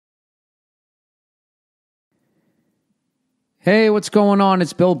Hey, what's going on?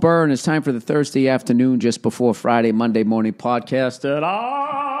 It's Bill Burr, and it's time for the Thursday afternoon, just before Friday, Monday morning podcast. And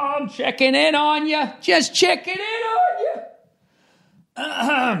I'm checking in on you. Just checking in on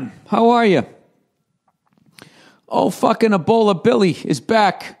you. How are you? Oh, fucking Ebola Billy is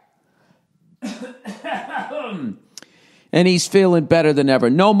back. And he's feeling better than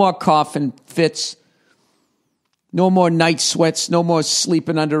ever. No more coughing fits. No more night sweats. No more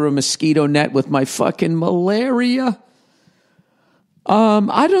sleeping under a mosquito net with my fucking malaria.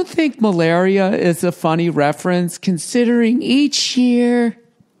 I don't think malaria is a funny reference, considering each year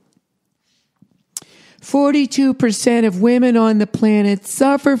 42% of women on the planet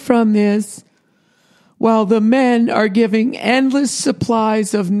suffer from this, while the men are giving endless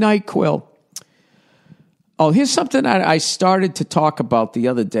supplies of NyQuil. Oh, here's something I started to talk about the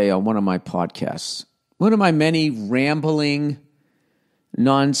other day on one of my podcasts. One of my many rambling,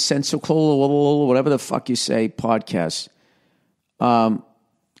 nonsensical, whatever the fuck you say, podcasts.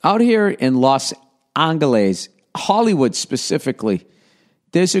 Out here in Los Angeles, Hollywood specifically,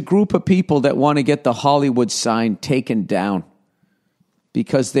 there's a group of people that want to get the Hollywood sign taken down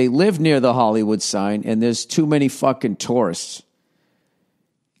because they live near the Hollywood sign and there's too many fucking tourists.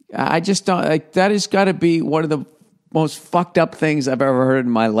 I just don't, like, that has got to be one of the most fucked up things I've ever heard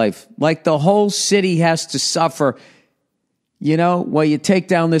in my life. Like, the whole city has to suffer, you know, while you take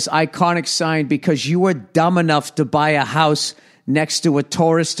down this iconic sign because you were dumb enough to buy a house next to a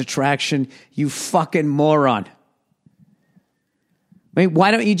tourist attraction, you fucking moron. I mean,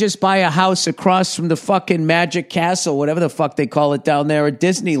 why don't you just buy a house across from the fucking Magic Castle, whatever the fuck they call it down there at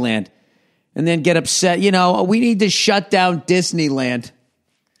Disneyland, and then get upset? You know, we need to shut down Disneyland.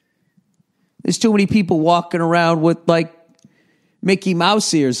 There's too many people walking around with, like, Mickey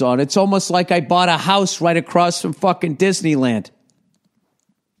Mouse ears on. It's almost like I bought a house right across from fucking Disneyland.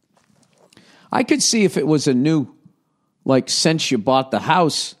 I could see if it was a new, like, since you bought the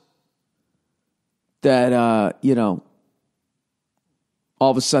house, that, you know, all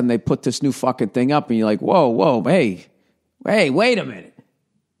of a sudden they put this new fucking thing up and you're like, whoa, hey, wait a minute.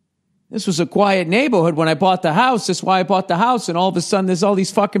 This was a quiet neighborhood when I bought the house. That's why I bought the house. And all of a sudden there's all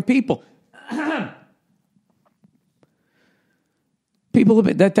these fucking people. People,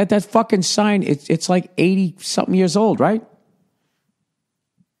 that fucking sign, it's like 80-something years old, right?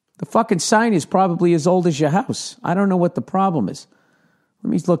 The fucking sign is probably as old as your house. I don't know what the problem is. Let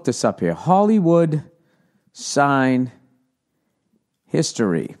me look this up here. Hollywood sign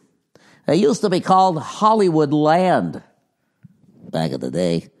history. It used to be called Hollywood Land back in the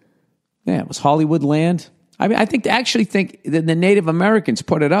day. Yeah, it was Hollywood Land. I mean, I actually think that the Native Americans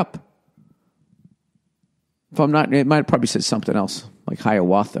put it up. If I'm not, it might have probably said something else, like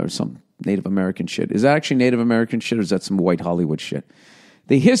Hiawatha or some Native American shit. Is that actually Native American shit, or is that some white Hollywood shit?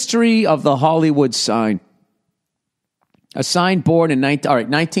 The history of the Hollywood sign. A sign born in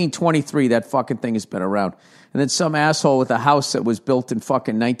 1923. That fucking thing has been around. And then some asshole with a house that was built in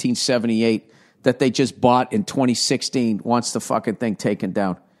fucking 1978 that they just bought in 2016 wants the fucking thing taken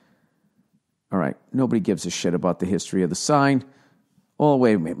down. All right. Nobody gives a shit about the history of the sign. Oh,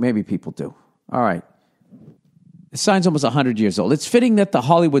 wait a minute. Maybe people do. All right. The sign's almost 100 years old. It's fitting that the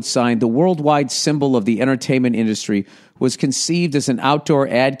Hollywood sign, the worldwide symbol of the entertainment industry, was conceived as an outdoor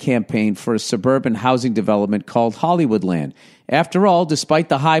ad campaign for a suburban housing development called Hollywoodland. After all, despite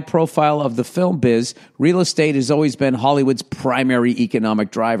the high profile of the film biz, real estate has always been Hollywood's primary economic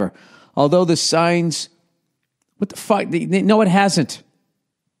driver. Although the signs... What the fuck? No, it hasn't.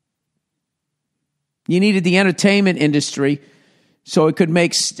 You needed the entertainment industry so it could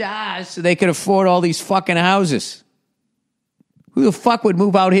make stars so they could afford all these fucking houses. Who the fuck would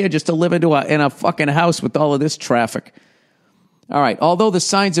move out here just to live in a fucking house with all of this traffic? All right. Although the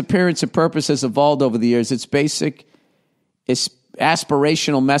sign's appearance and purpose has evolved over the years, its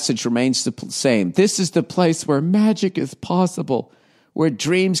aspirational message remains the same. This is the place where magic is possible, where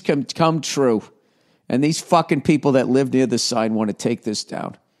dreams can come true. And these fucking people that live near the sign want to take this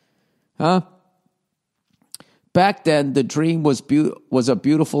down. Huh? Back then, the dream was a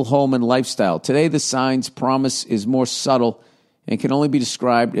beautiful home and lifestyle. Today, the sign's promise is more subtle and can only be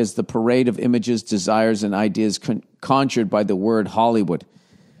described as the parade of images, desires, and ideas conjured by the word Hollywood.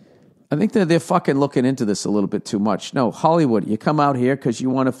 I think that they're fucking looking into this a little bit too much. No, Hollywood, you come out here because you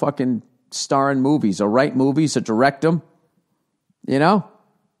want to fucking star in movies or write movies or direct them, you know?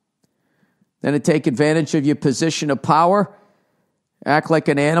 Then to take advantage of your position of power, act like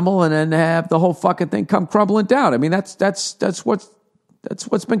an animal, and then have the whole fucking thing come crumbling down. I mean, that's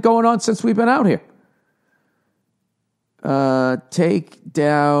what's been going on since we've been out here. Take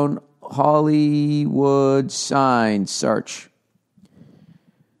down Hollywood sign. Search.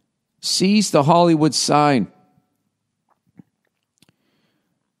 Seize the Hollywood sign.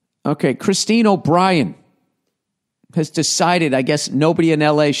 Okay, Christine O'Brien has decided, I guess, nobody in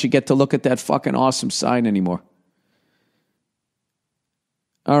L.A. should get to look at that fucking awesome sign anymore.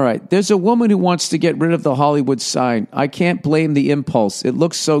 All right, there's a woman who wants to get rid of the Hollywood sign. I can't blame the impulse. It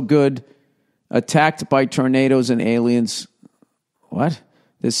looks so good. Attacked by tornadoes and aliens. What?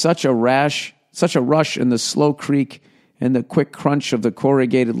 There's such a rush in the slow creak and the quick crunch of the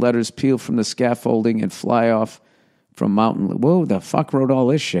corrugated letters peel from the scaffolding and fly off from mountain. Whoa, the fuck wrote all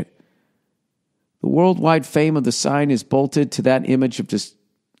this shit? The worldwide fame of the sign is bolted to that image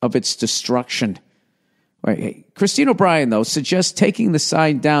of its destruction. Right. Hey, Christine O'Brien, though, suggests taking the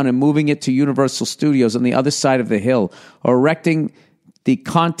sign down and moving it to Universal Studios on the other side of the hill, or erecting the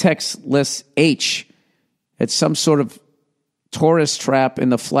contextless H at some sort of tourist trap in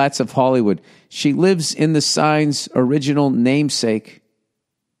the flats of Hollywood. She lives in the sign's original namesake,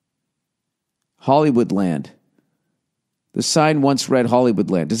 Hollywoodland. The sign once read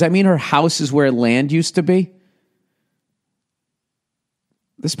Hollywoodland. Does that mean her house is where land used to be?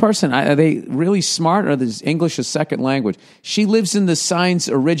 This person, are they really smart, or is English a second language? She lives in the sign's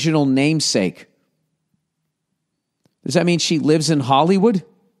original namesake. Does that mean she lives in Hollywood?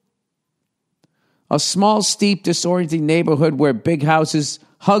 A small, steep, disorienting neighborhood where big houses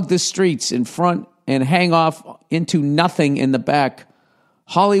hug the streets in front and hang off into nothing in the back.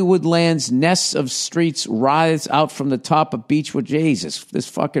 Hollywoodland's nests of streets rise out from the top of Beechwood. Jesus, this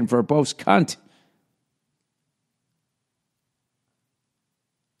fucking verbose cunt.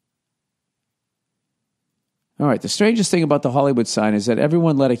 All right, the strangest thing about the Hollywood sign is that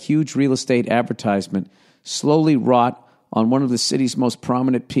everyone let a huge real estate advertisement slowly rot on one of the city's most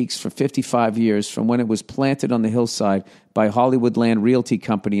prominent peaks for 55 years, from when it was planted on the hillside by Hollywoodland Realty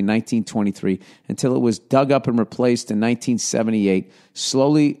Company in 1923 until it was dug up and replaced in 1978,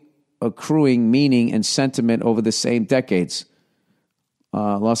 slowly accruing meaning and sentiment over the same decades.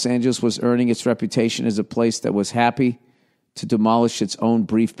 Los Angeles was earning its reputation as a place that was happy to demolish its own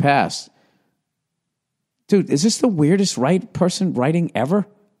brief past. Dude, is this the weirdest person writing ever?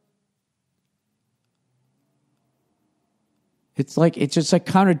 It just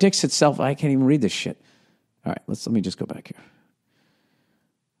contradicts itself. I can't even read this shit. All right, let me just go back here.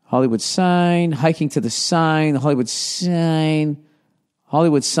 Hollywood sign, hiking to the sign, Hollywood sign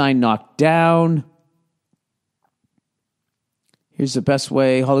knocked down. Here's the best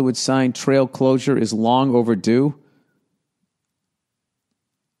way. Hollywood sign trail closure is long overdue.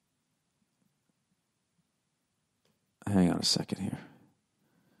 Hang on a second here.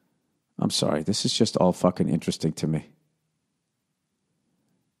 I'm sorry. This is just all fucking interesting to me.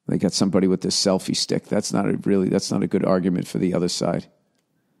 They got somebody with this selfie stick. That's not a good argument for the other side.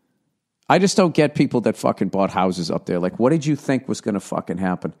 I just don't get people that fucking bought houses up there. Like, what did you think was going to fucking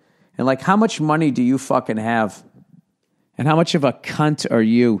happen? And like, how much money do you fucking have? And how much of a cunt are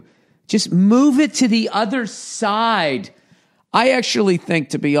you? Just move it to the other side. I actually think,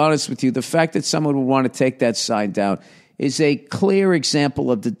 to be honest with you, the fact that someone would want to take that sign down is a clear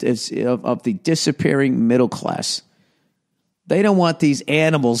example of the disappearing middle class. They don't want these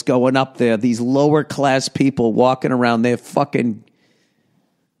animals going up there, these lower class people walking around their fucking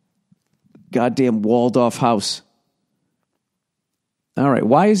goddamn walled off house. All right,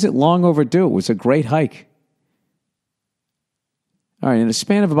 why is it long overdue? It was a great hike. All right, in a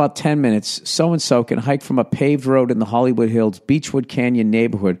span of about 10 minutes, so-and-so can hike from a paved road in the Hollywood Hills, Beechwood Canyon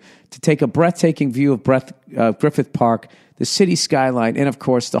neighborhood to take a breathtaking view of Griffith Park, the city skyline, and, of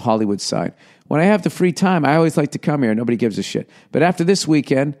course, the Hollywood sign. When I have the free time, I always like to come here. Nobody gives a shit. But after this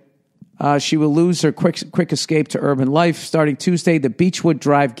weekend, she will lose her quick escape to urban life. Starting Tuesday, the Beechwood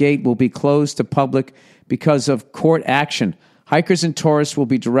Drive gate will be closed to public because of court action. Hikers and tourists will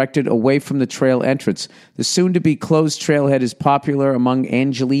be directed away from the trail entrance. The soon-to-be closed trailhead is popular among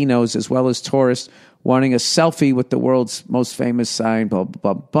Angelenos as well as tourists wanting a selfie with the world's most famous sign, blah,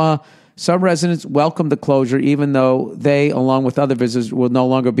 blah, blah, blah. Some residents welcome the closure, even though they, along with other visitors, will no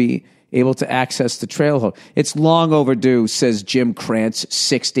longer be able to access the trailhead. It's long overdue, says Jim Krantz,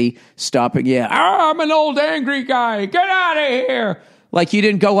 60, stopping. Yeah, I'm an old angry guy. Get out of here. Like you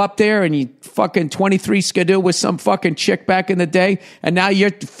didn't go up there and you fucking 23 skidoo with some fucking chick back in the day, and now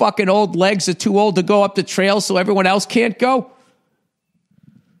your fucking old legs are too old to go up the trail so everyone else can't go?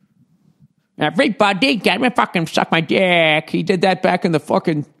 Everybody get me fucking suck my dick. He did that back in the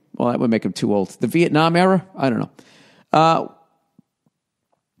fucking, well, that would make him too old. The Vietnam era? I don't know.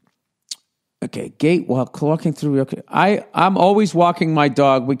 Okay, gate walking through. Okay, I'm always walking my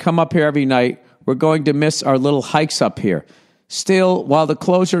dog. We come up here every night. We're going to miss our little hikes up here. Still, while the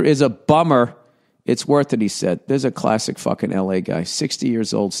closure is a bummer, it's worth it, he said. There's a classic fucking LA guy, 60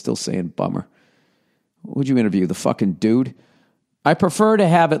 years old, still saying bummer. Who'd you interview? The fucking dude? I prefer to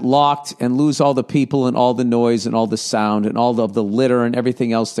have it locked and lose all the people and all the noise and all the sound and all of the litter and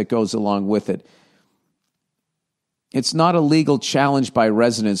everything else that goes along with it. It's not a legal challenge by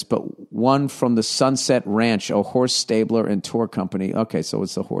residents, but one from the Sunset Ranch, a horse stabler and tour company. Okay, so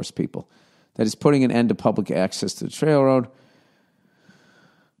it's the horse people. That is putting an end to public access to the trail road.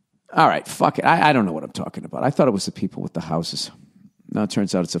 All right, fuck it. I don't know what I'm talking about. I thought it was the people with the houses. Now it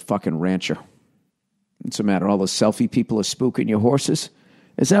turns out it's a fucking rancher. What's the matter? All the selfie people are spooking your horses?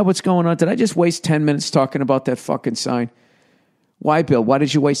 Is that what's going on? Did I just waste 10 minutes talking about that fucking sign? Why, Bill? Why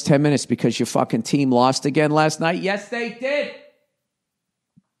did you waste 10 minutes? Because your fucking team lost again last night? Yes, they did.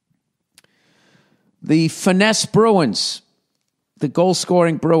 The finesse Bruins, the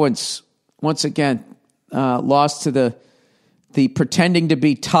goal-scoring Bruins, once again, lost to the pretending to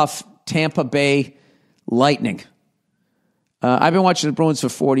be tough Tampa Bay Lightning. I've been watching the Bruins for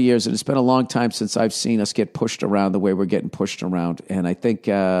 40 years, and it's been a long time since I've seen us get pushed around the way we're getting pushed around. And I think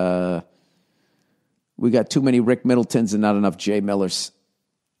we got too many Rick Middletons and not enough Jay Millers.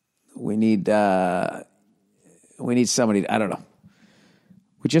 We need somebody, I don't know.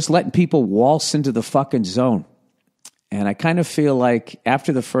 We're just letting people waltz into the fucking zone. And I kind of feel like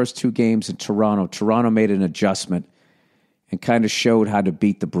after the first two games in Toronto made an adjustment and kind of showed how to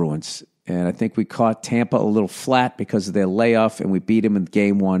beat the Bruins. And I think we caught Tampa a little flat because of their layoff, and we beat them in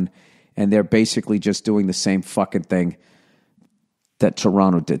game one. And they're basically just doing the same fucking thing that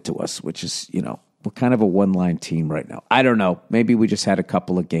Toronto did to us, which is, you know, we're kind of a one-line team right now. I don't know. Maybe we just had a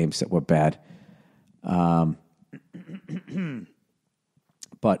couple of games that were bad. But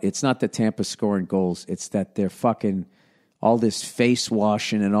it's not that Tampa's scoring goals. It's that they're fucking all this face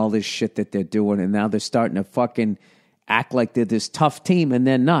washing and all this shit that they're doing. And now they're starting to fucking act like they're this tough team, and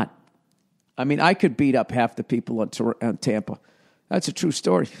they're not. I mean, I could beat up half the people on Tampa. That's a true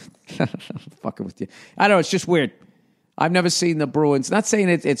story. Fucking with you. I don't know. It's just weird. I've never seen the Bruins. Not saying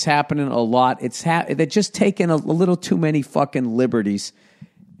it's happening a lot. They're just taking a little too many fucking liberties.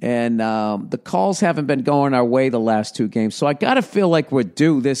 And the calls haven't been going our way the last two games. So I got to feel like we're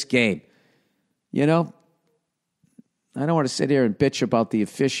due this game. You know? I don't want to sit here and bitch about the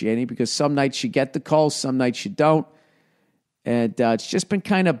officiating because some nights you get the calls, some nights you don't. And it's just been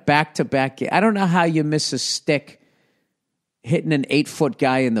kind of back-to-back. I don't know how you miss a stick hitting an 8-foot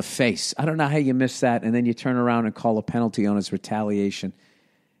guy in the face. I don't know how you miss that, and then you turn around and call a penalty on his retaliation.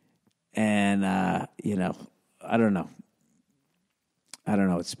 And, you know, I don't know.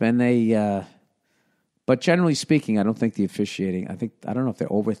 It's been but generally speaking, I don't think the officiating, I don't know if they're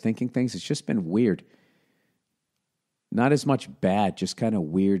overthinking things. It's just been weird. Not as much bad, just kind of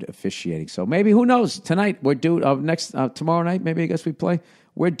weird officiating. So maybe, who knows? Tonight, we're due, tomorrow night, maybe I guess we play.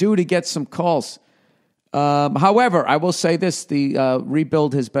 We're due to get some calls. However, I will say this, the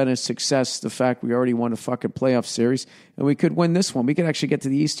rebuild has been a success. The fact we already won a fucking playoff series, and we could win this one. We could actually get to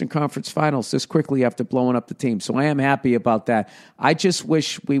the Eastern Conference Finals this quickly after blowing up the team. So I am happy about that. I just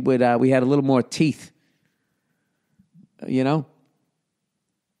wish we had a little more teeth. You know?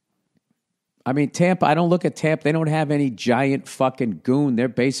 I mean, Tampa, I don't look at Tampa. They don't have any giant fucking goon. They're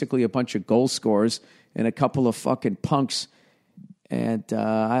basically a bunch of goal scorers and a couple of fucking punks. And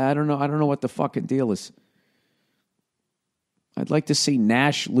I don't know. I don't know what the fucking deal is. I'd like to see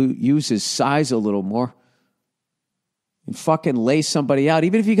Nash use his size a little more and fucking lay somebody out.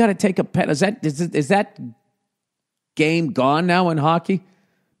 Even if you got to take a pen. Is that game gone now in hockey?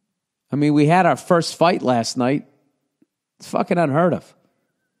 I mean, we had our first fight last night. It's fucking unheard of.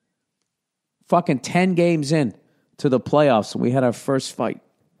 Fucking 10 games in to the playoffs, and we had our first fight.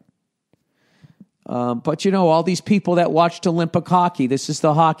 But, you know, all these people that watched Olympic hockey, this is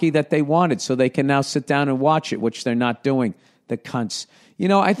the hockey that they wanted, so they can now sit down and watch it, which they're not doing, the cunts. You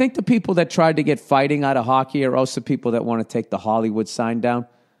know, I think the people that tried to get fighting out of hockey are also people that want to take the Hollywood sign down.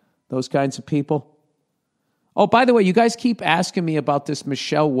 Those kinds of people. Oh, by the way, you guys keep asking me about this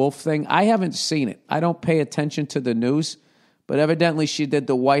Michelle Wolf thing. I haven't seen it. I don't pay attention to the news. But evidently she did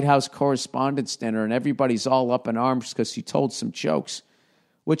the White House Correspondents' Dinner, and everybody's all up in arms because she told some jokes,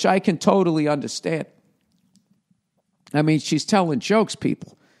 which I can totally understand. I mean, she's telling jokes,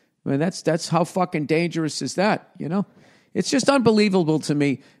 people. I mean, that's how fucking dangerous is that, you know? It's just unbelievable to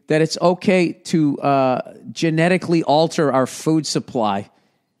me that it's okay to genetically alter our food supply.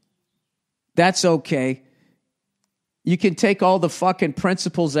 That's okay. You can take all the fucking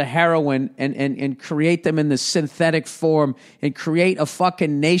principles of heroin and create them in the synthetic form and create a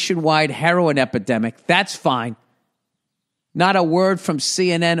fucking nationwide heroin epidemic. That's fine. Not a word from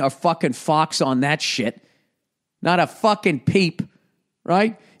CNN or fucking Fox on that shit. Not a fucking peep,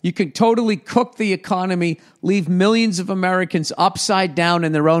 right? You can totally cook the economy, leave millions of Americans upside down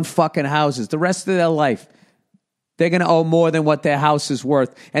in their own fucking houses the rest of their life. they're going to owe more than what their house is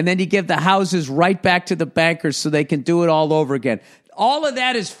worth. And then you give the houses right back to the bankers so they can do it all over again. All of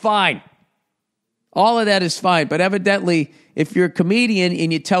that is fine. All of that is fine. But evidently, if you're a comedian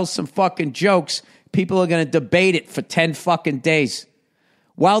and you tell some fucking jokes, people are going to debate it for 10 fucking days.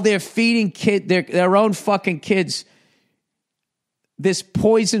 While they're feeding their own fucking kids this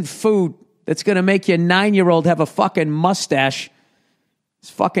poisoned food that's going to make your 9-year-old have a fucking mustache.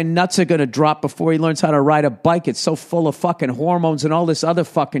 His fucking nuts are going to drop before he learns how to ride a bike. It's so full of fucking hormones and all this other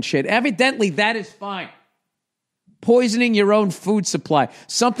fucking shit. Evidently, that is fine. Poisoning your own food supply.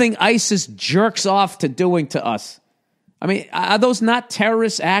 Something ISIS jerks off to doing to us. I mean, are those not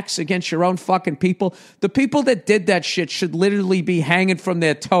terrorist acts against your own fucking people? The people that did that shit should literally be hanging from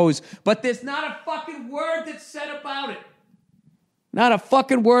their toes. But there's not a fucking word that's said about it. Not a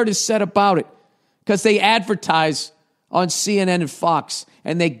fucking word is said about it. Because they advertise on CNN and Fox.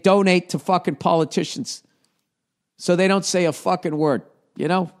 And they donate to fucking politicians. So they don't say a fucking word. You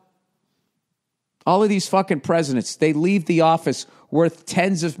know? All of these fucking presidents, they leave the office worth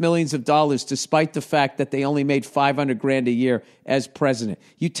tens of millions of dollars despite the fact that they only made $500,000 a year as president.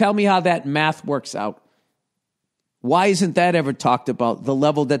 You tell me how that math works out. Why isn't that ever talked about, the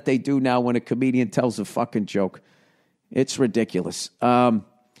level that they do now when a comedian tells a fucking joke? It's ridiculous. I'm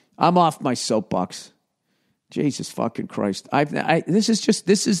off my soapbox. Jesus fucking Christ.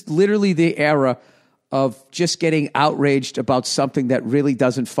 This is literally the era of just getting outraged about something that really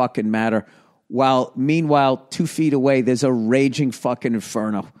doesn't fucking matter. While, meanwhile, 2 feet away, there's a raging fucking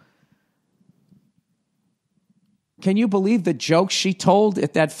inferno. Can you believe the jokes she told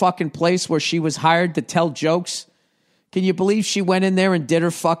at that fucking place where she was hired to tell jokes? Can you believe she went in there and did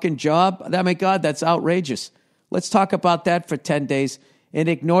her fucking job? I mean, God, that's outrageous. Let's talk about that for 10 days and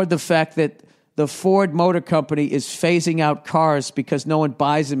ignore the fact that the Ford Motor Company is phasing out cars because no one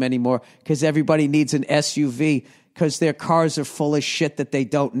buys them anymore because everybody needs an SUV because their cars are full of shit that they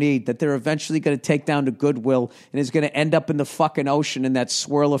don't need, that they're eventually going to take down to Goodwill and is going to end up in the fucking ocean in that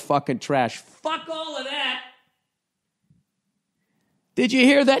swirl of fucking trash. Fuck all of that. Did you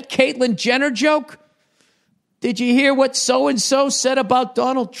hear that Caitlyn Jenner joke? Did you hear what so-and-so said about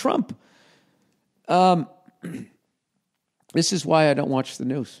Donald Trump? This is why I don't watch the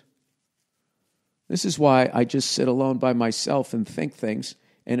news. This is why I just sit alone by myself and think things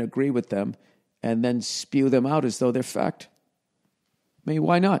and agree with them and then spew them out as though they're fact. I mean,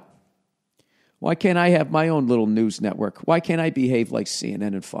 why not? Why can't I have my own little news network? Why can't I behave like CNN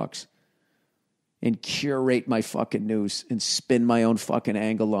and Fox and curate my fucking news and spin my own fucking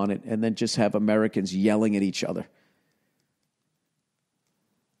angle on it and then just have Americans yelling at each other?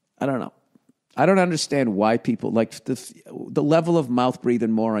 I don't know. I don't understand why people, like the level of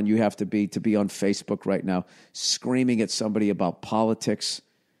mouth-breathing moron you have to be on Facebook right now, screaming at somebody about politics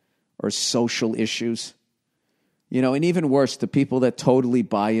or social issues. You know, and even worse, the people that totally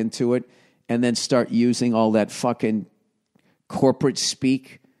buy into it and then start using all that fucking corporate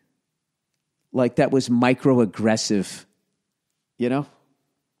speak like that was microaggressive, you know?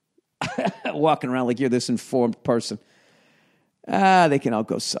 Walking around like you're this informed person. They can all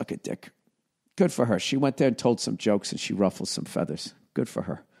go suck a dick. Good for her. She went there and told some jokes and she ruffled some feathers. Good for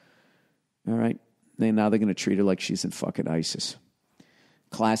her. All right? Now they're going to treat her like she's in fucking ISIS.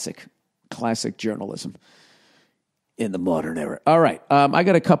 Classic journalism in the modern era. All right. I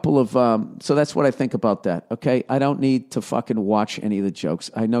got a couple of, so that's what I think about that, okay? I don't need to fucking watch any of the jokes.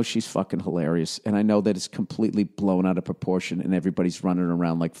 I know she's fucking hilarious, and I know that it's completely blown out of proportion, and everybody's running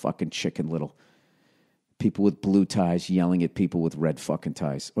around like fucking Chicken Little. People with blue ties yelling at people with red fucking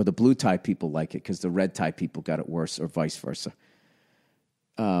ties. Or the blue tie people like it because the red tie people got it worse, or vice versa.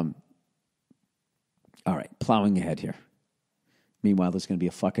 All right, plowing ahead here. Meanwhile, there's going to be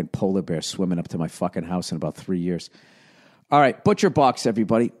a fucking polar bear swimming up to my fucking house in about 3 years. All right, Butcher Box,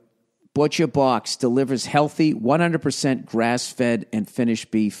 everybody. Butcher Box delivers healthy, 100% grass-fed and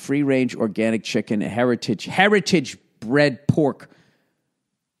finished beef, free-range organic chicken, heritage bred pork,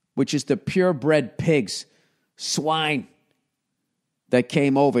 which is the purebred pigs, swine that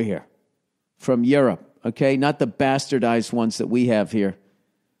came over here from Europe, okay? Not the bastardized ones that we have here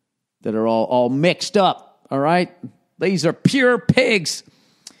that are all mixed up, all right? These are pure pigs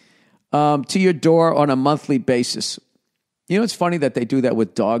to your door on a monthly basis. You know, it's funny that they do that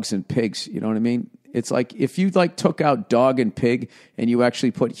with dogs and pigs, you know what I mean? It's like if you like took out dog and pig and you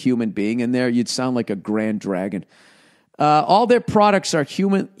actually put human being in there, you'd sound like a grand dragon. All their products are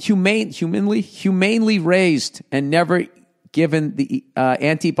humanely raised and never given the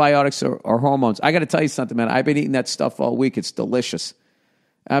antibiotics or hormones. I got to tell you something, man. I've been eating that stuff all week. It's delicious.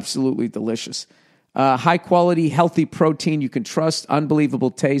 Absolutely delicious. High quality, healthy protein you can trust, unbelievable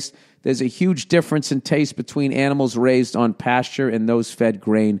taste. There's a huge difference in taste between animals raised on pasture and those fed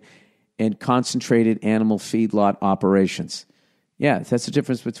grain and concentrated animal feedlot operations. Yeah, that's the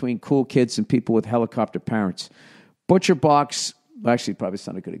difference between cool kids and people with helicopter parents. Butcher Box, actually, probably it's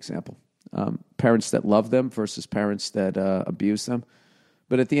not a good example. Parents that love them versus parents that abuse them.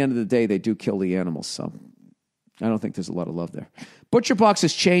 But at the end of the day, they do kill the animals, so I don't think there's a lot of love there. Butcher Box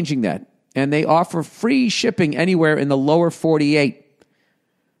is changing that, and they offer free shipping anywhere in the lower 48.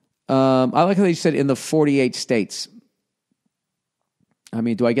 I like how they said in the 48 states. I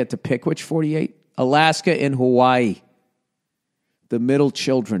mean, do I get to pick which 48? Alaska and Hawaii, the middle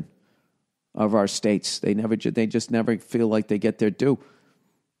children of our states. They just never feel like they get their due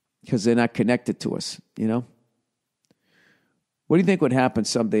because they're not connected to us, you know? What do you think would happen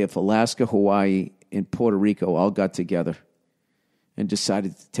someday if Alaska, Hawaii, and Puerto Rico all got together and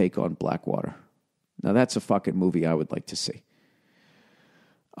decided to take on Blackwater? Now, that's a fucking movie I would like to see.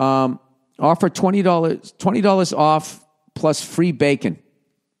 Offer $20 off plus free bacon.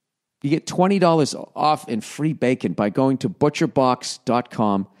 You get $20 off and free bacon by going to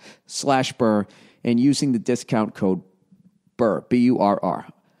butcherbox.com/Burr and using the discount code BURR, B-U-R-R.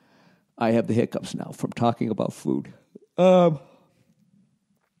 I have the hiccups now from talking about food.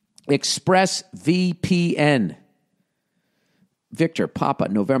 ExpressVPN. Victor, Papa,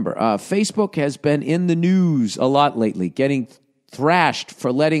 November. Facebook has been in the news a lot lately, getting thrashed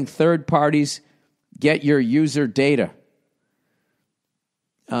for letting third parties get your user data.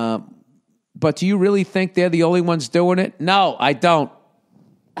 But do you really think they're the only ones doing it? No, I don't.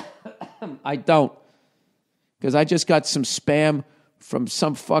 I don't. Because I just got some spam from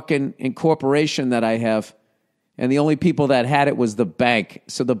some fucking incorporation that I have, and the only people that had it was the bank.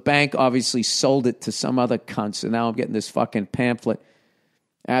 So the bank obviously sold it to some other cunts, and now I'm getting this fucking pamphlet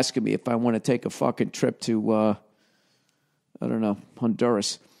asking me if I want to take a fucking trip to,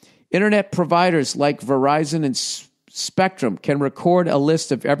 Honduras. Internet providers like Verizon and Spectrum can record a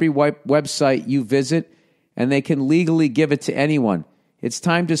list of every website you visit, and they can legally give it to anyone. It's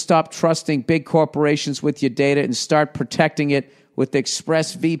time to stop trusting big corporations with your data and start protecting it with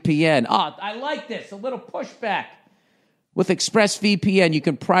ExpressVPN. Oh, I like this. A little pushback. With ExpressVPN, you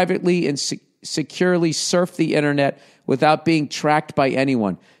can privately and securely surf the internet without being tracked by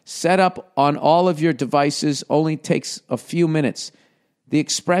anyone. Set up on all of your devices only takes a few minutes. The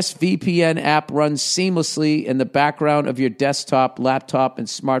ExpressVPN app runs seamlessly in the background of your desktop, laptop, and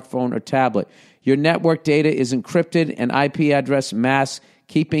smartphone or tablet. Your network data is encrypted and IP address masked,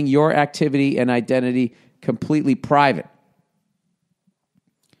 keeping your activity and identity completely private.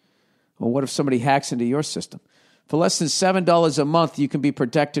 Well, what if somebody hacks into your system? For less than $7 a month, you can be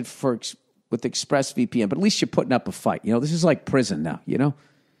protected with ExpressVPN, but at least you're putting up a fight. You know, this is like prison now, you know?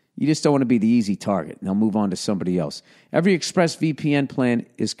 You just don't want to be the easy target, and they'll move on to somebody else. Every ExpressVPN plan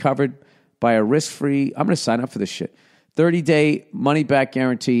is covered by a risk-free, I'm going to sign up for this shit, 30-day money-back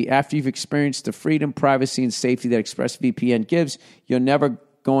guarantee. After you've experienced the freedom, privacy, and safety that ExpressVPN gives, you're never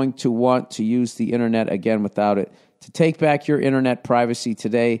going to want to use the internet again without it. To take back your internet privacy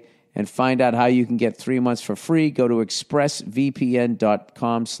today and find out how you can get 3 months for free, go to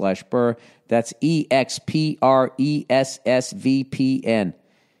expressvpn.com/Burr. That's EXPRESSVPN.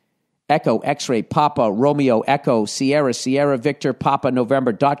 Echo, X-Ray, Papa, Romeo, Echo, Sierra, Sierra, Victor, Papa,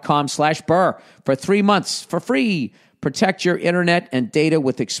 November.com/Burr for 3 months for free. Protect your internet and data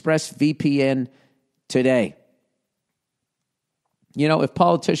with ExpressVPN today. You know, if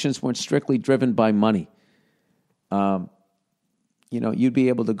politicians weren't strictly driven by money, you should be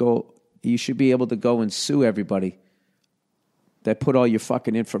able to go and sue everybody that put all your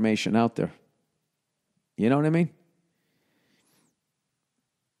fucking information out there. You know what I mean?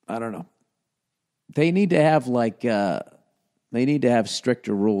 I don't know. They need to have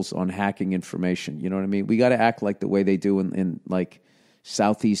stricter rules on hacking information. You know what I mean? We got to act like the way they do in like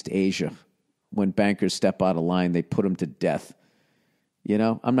Southeast Asia. When bankers step out of line, they put them to death. You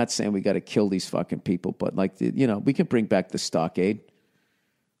know, I'm not saying we got to kill these fucking people, but we can bring back the stockade,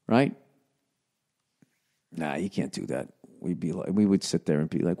 right? Nah, you can't do that. We would sit there and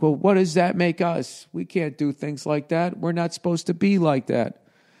be like, well, what does that make us? We can't do things like that. We're not supposed to be like that.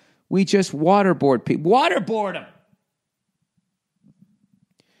 We just waterboard people. Waterboard them.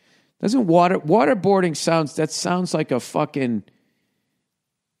 Doesn't waterboarding sounds like a fucking,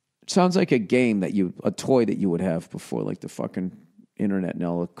 sounds like a game a toy that you would have before like the fucking internet and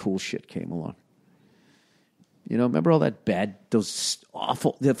all the cool shit came along. You know, remember all that those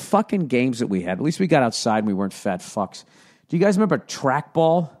awful, the fucking games that we had. At least we got outside and we weren't fat fucks. Do you guys remember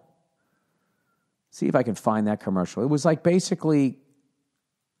Trackball? See if I can find that commercial. It was like basically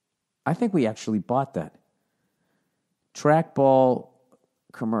I think we actually bought that. Trackball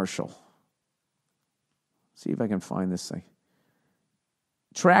commercial. See if I can find this thing.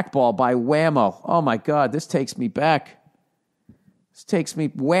 Trackball by Whammo. Oh my God, this takes me back.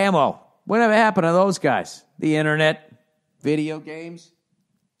 Whammo. Whatever happened to those guys? The internet, video games.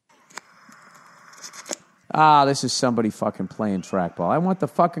 This is somebody fucking playing trackball. I want the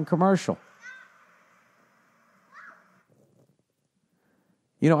fucking commercial.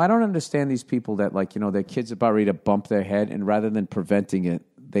 You know, I don't understand these people that, like, you know, their kid's about ready to bump their head, and rather than preventing it,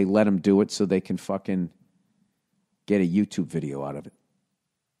 they let them do it so they can fucking get a YouTube video out of it.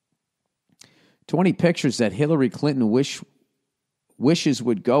 20 pictures that Hillary Clinton wishes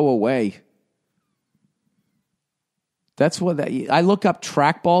would go away. That's what I look up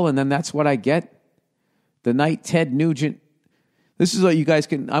trackball, and then that's what I get. The night Ted Nugent. This is what you guys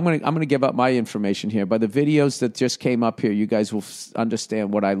can. I'm gonna give up my information here. By the videos that just came up here, you guys will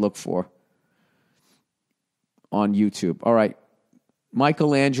understand what I look for on YouTube. All right,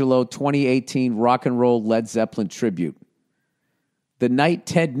 Michelangelo 2018 rock and roll Led Zeppelin tribute. The night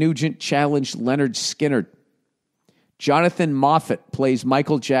Ted Nugent challenged Leonard Skinner. Jonathan Moffat plays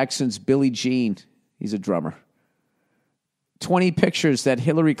Michael Jackson's Billie Jean. He's a drummer. 20 pictures that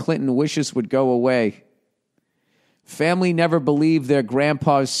Hillary Clinton wishes would go away. Family never believed their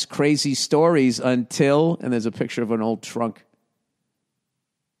grandpa's crazy stories until, and there's a picture of an old trunk.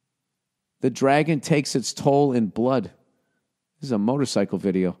 The dragon takes its toll in blood. This is a motorcycle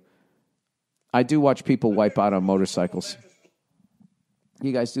video. I do watch people wipe out on motorcycles.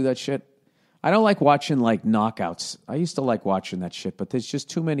 You guys do that shit? I don't like watching, like, knockouts. I used to like watching that shit, but there's just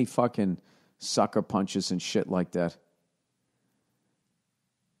too many fucking sucker punches and shit like that.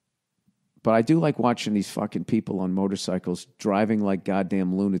 But I do like watching these fucking people on motorcycles driving like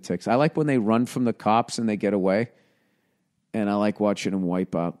goddamn lunatics. I like when they run from the cops and they get away. And I like watching them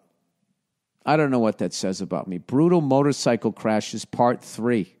wipe out. I don't know what that says about me. Brutal motorcycle crashes, part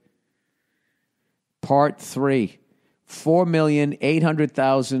 3. Part 3.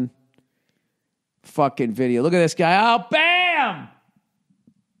 4,800,000 fucking video. Look at this guy. Oh, bam!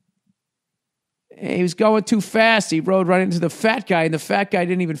 He was going too fast. He rode right into the fat guy, and the fat guy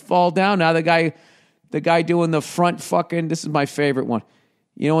didn't even fall down. Now the guy doing the front fucking, this is my favorite one.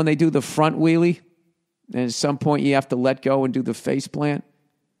 You know when they do the front wheelie, and at some point you have to let go and do the face plant?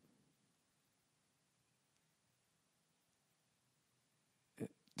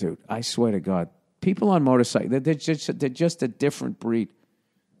 Dude, I swear to God, people on motorcycles, they're just a different breed.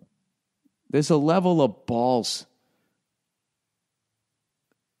 There's a level of balls.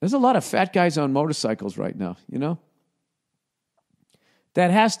 There's a lot of fat guys on motorcycles right now, you know?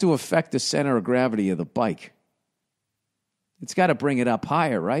 That has to affect the center of gravity of the bike. It's got to bring it up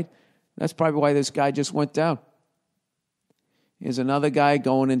higher, right? That's probably why this guy just went down. Here's another guy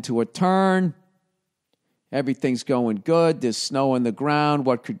going into a turn. Everything's going good. There's snow on the ground.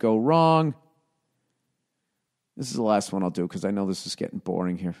 What could go wrong? This is the last one I'll do because I know this is getting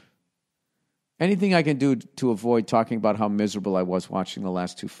boring here. Anything I can do to avoid talking about how miserable I was watching the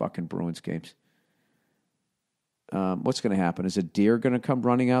last 2 fucking Bruins games. What's going to happen? Is a deer going to come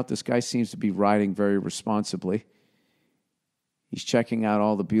running out? This guy seems to be riding very responsibly. He's checking out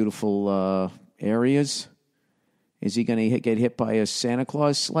all the beautiful areas. Is he going to get hit by a Santa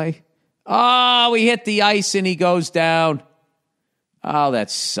Claus sleigh? Oh, he hit the ice and he goes down. Oh,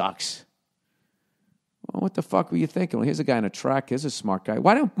 that sucks. Well, what the fuck were you thinking? Well, here's a guy on a track. Here's a smart guy.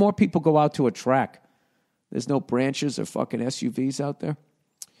 Why don't more people go out to a track? There's no branches or fucking SUVs out there.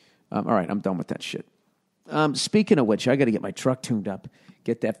 All right, I'm done with that shit. Speaking of which, I got to get my truck tuned up.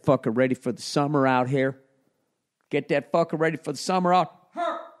 Get that fucker ready for the summer out here. Get that fucker ready for the summer out.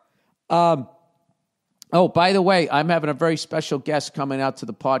 Oh, by the way, I'm having a very special guest coming out to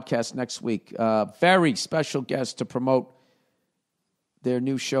the podcast next week. Very special guest to promote their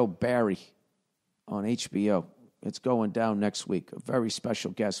new show, Barry, on HBO. It's going down next week. A very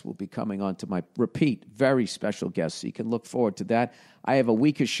special guest will be coming on to my, repeat, very special guest. So you can look forward to that. I have a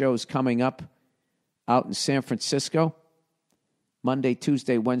week of shows coming up out in San Francisco. Monday,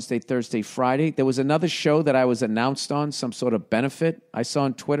 Tuesday, Wednesday, Thursday, Friday. There was another show that I was announced on, some sort of benefit I saw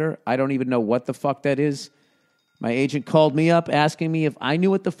on Twitter. I don't even know what the fuck that is. My agent called me up asking me if I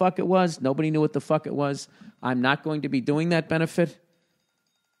knew what the fuck it was. Nobody knew what the fuck it was. I'm not going to be doing that benefit.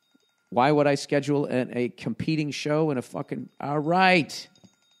 Why would I schedule a competing show in a fucking... All right.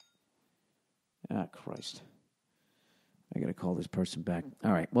 Ah, Christ. I got to call this person back.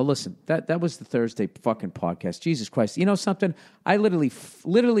 All right. Well, listen, that was the Thursday fucking podcast. Jesus Christ. You know something? I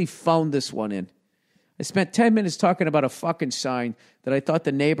literally phoned this one in. I spent 10 minutes talking about a fucking sign that I thought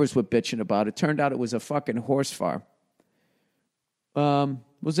the neighbors were bitching about. It turned out it was a fucking horse farm.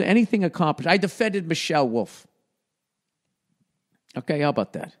 Was there anything accomplished? I defended Michelle Wolf. Okay, how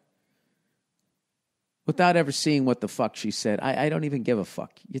about that? Without ever seeing what the fuck she said. I don't even give a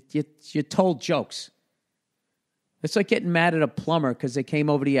fuck. You told jokes. It's like getting mad at a plumber because they came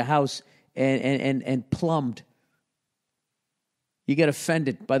over to your house and plumbed. You get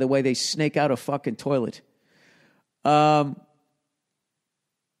offended by the way they snake out a fucking toilet. I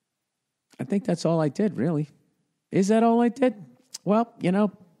think that's all I did, really. Is that all I did? Well, you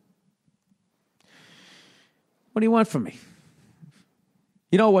know, what do you want from me?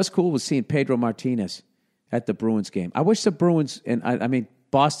 You know what was cool was seeing Pedro Martinez at the Bruins game. I wish the Bruins and I mean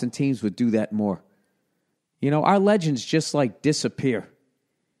Boston teams would do that more. You know, our legends just like disappear.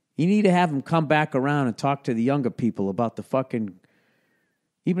 You need to have them come back around and talk to the younger people about the fucking,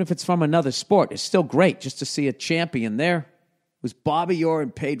 even if it's from another sport, it's still great just to see a champion there. It was Bobby Orr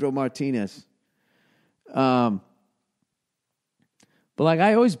and Pedro Martinez. But like,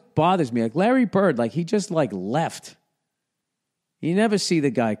 I always bothers me. Like Larry Bird, like he just like left. You never see the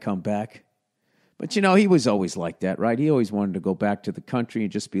guy come back. But you know, he was always like that, right? He always wanted to go back to the country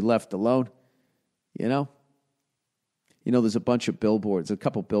and just be left alone. You know? You know, there's a bunch of billboards, a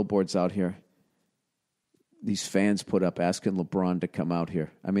couple billboards out here. These fans put up asking LeBron to come out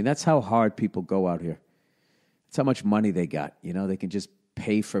here. I mean, that's how hard people go out here. That's how much money they got. You know, they can just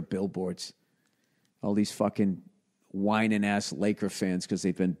pay for billboards. All these fucking whining ass Laker fans because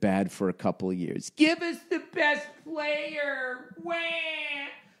they've been bad for a couple of years. Give us the best player. Wah!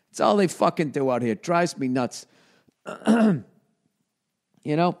 That's all they fucking do out here. It drives me nuts. You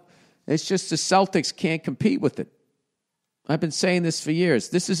know, it's just the Celtics can't compete with it. I've been saying this for years.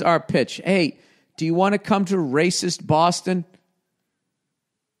 This is our pitch. Hey, do you want to come to racist Boston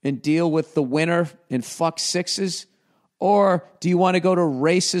and deal with the winter and fuck sixes? Or do you want to go to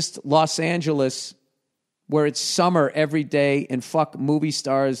racist Los Angeles where it's summer every day and fuck movie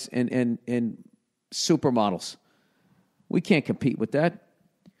stars and supermodels? We can't compete with that.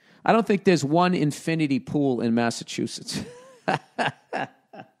 I don't think there's one infinity pool in Massachusetts.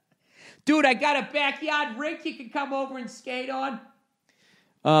 Dude, I got a backyard rink you can come over and skate on.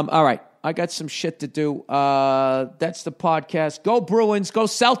 All right, I got some shit to do. That's the podcast. Go Bruins, go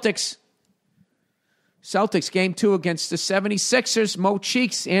Celtics. Celtics game 2 against the 76ers. Mo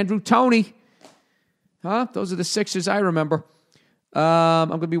Cheeks, Andrew Toney. Those are the Sixers I remember. I'm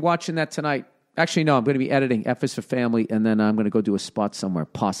going to be watching that tonight. Actually, no, I'm going to be editing F is for Family, and then I'm going to go do a spot somewhere,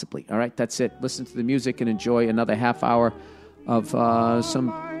 possibly. All right, that's it. Listen to the music and enjoy another half hour of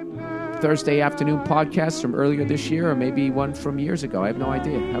some Thursday afternoon podcasts from earlier this year, or maybe one from years ago. I have no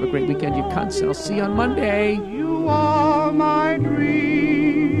idea. Have a great weekend, you cunts, and I'll see you on Monday. You are my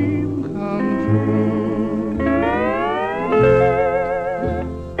dream come true.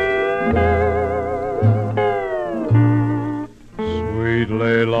 Sweet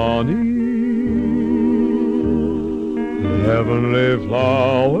Leilani, heavenly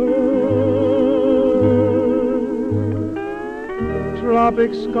flower,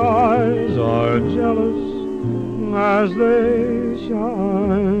 tropic skies are jealous as they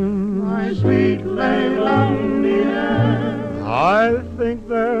shine. My sweet Leilani, I think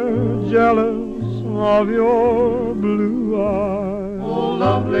they're jealous of your blue eyes. Oh,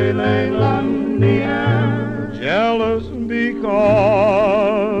 lovely Leilani, jealous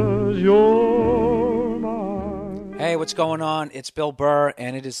because you're mine. Hey, what's going on? It's Bill Burr,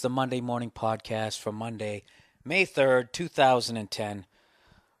 and it is the Monday Morning Podcast for Monday, May 3rd, 2010.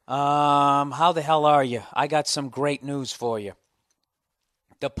 How the hell are you? I got some great news for you.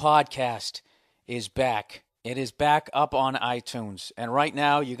 The podcast is back. It is back up on iTunes. And right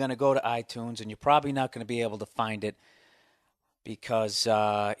now, you're going to go to iTunes, and you're probably not going to be able to find it because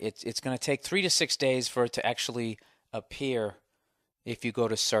it's going to take 3 to 6 days for it to actually appear if you go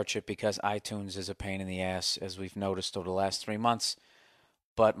to search it, because iTunes is a pain in the ass, as we've noticed over the last 3 months.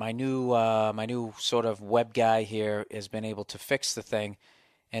 But my new sort of web guy here has been able to fix the thing.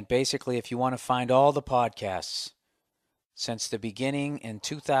 And basically, if you want to find all the podcasts since the beginning in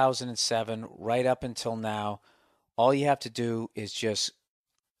 2007 right up until now, all you have to do is just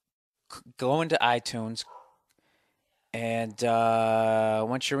go into iTunes. And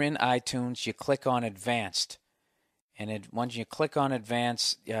once you're in iTunes, you click on Advanced. And once you click on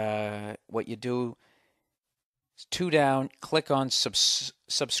Advanced, what you do is 2 down, click on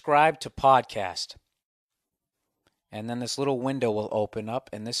subscribe to podcast. And then this little window will open up,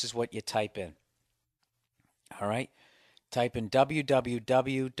 and this is what you type in. All right? Type in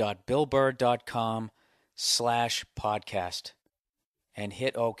www.billburr.com/podcast and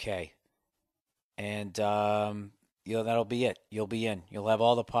hit OK. And that'll be it. You'll be in. You'll have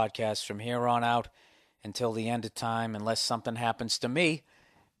all the podcasts from here on out. until the end of time, unless something happens to me,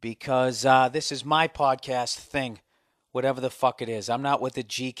 because this is my podcast thing, whatever the fuck it is. I'm not with the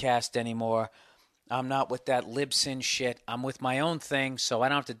Gcast anymore. I'm not with that Libsyn shit. I'm with my own thing, so I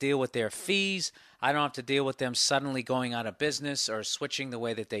don't have to deal with their fees. I don't have to deal with them suddenly going out of business or switching the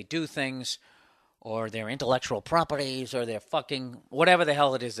way that they do things or their intellectual properties or their fucking whatever the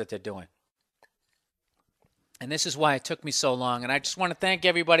hell it is that they're doing. And this is why it took me so long. And I just want to thank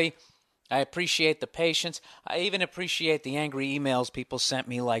everybody. I appreciate the patience. I even appreciate the angry emails people sent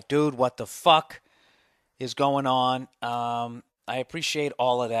me like, dude, what the fuck is going on? I appreciate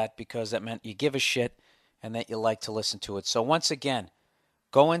all of that because that meant you give a shit and that you like to listen to it. So once again,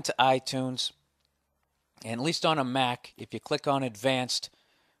 go into iTunes, and at least on a Mac, if you click on Advanced,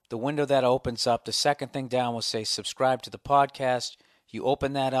 the window that opens up, the second thing down will say subscribe to the podcast. You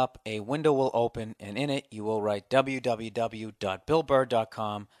open that up, a window will open, and in it you will write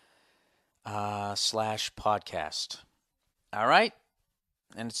www.billburr.com /podcast. All right?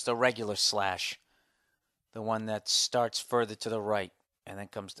 And it's the regular slash, the one that starts further to the right and then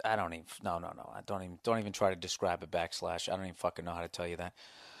comes to, I don't even try to describe a backslash. I don't even fucking know how to tell you that.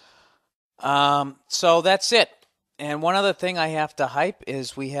 So that's it. And one other thing I have to hype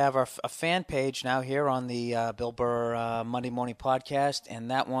is we have a fan page now here on the Bill Burr Monday Morning Podcast,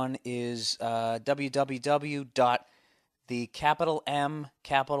 and that one is capital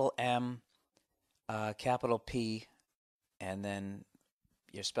P, and then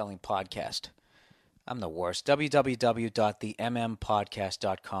you're spelling podcast. I'm the worst.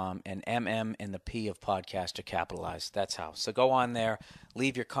 www.themmpodcast.com, and MM and the P of podcast are capitalized. That's how. So go on there,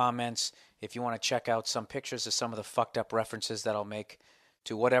 leave your comments. If you want to check out some pictures of some of the fucked up references that I'll make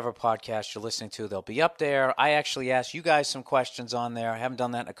to whatever podcast you're listening to, they'll be up there. I actually asked you guys some questions on there. I haven't done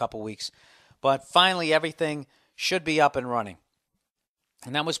that in a couple weeks. But finally, everything should be up and running.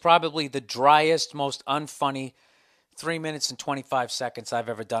 And that was probably the driest, most unfunny 3 minutes and 25 seconds I've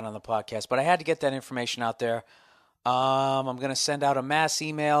ever done on the podcast. But I had to get that information out there. I'm going to send out a mass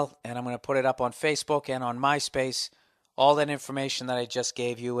email, and I'm going to put it up on Facebook and on MySpace, all that information that I just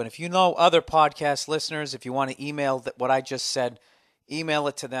gave you. And if you know other podcast listeners, if you want to email what I just said, email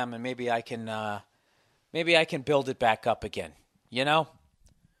it to them, and maybe I can build it back up again. You know?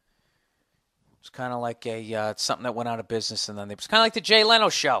 It's kind of like something that went out of business, and then it was kind of like the Jay Leno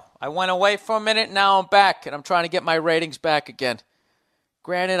show. I went away for a minute, now I'm back, and I'm trying to get my ratings back again.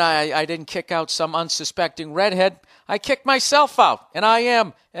 Granted, I didn't kick out some unsuspecting redhead. I kicked myself out, and I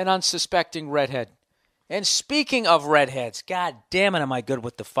am an unsuspecting redhead. And speaking of redheads, god damn it, am I good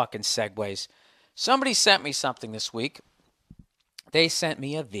with the fucking segues. Somebody sent me something this week. They sent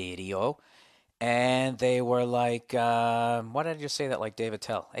me a video, and they were like, why did I just say that like David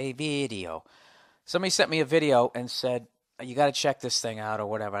Tell? A video. Somebody sent me a video and said, you got to check this thing out or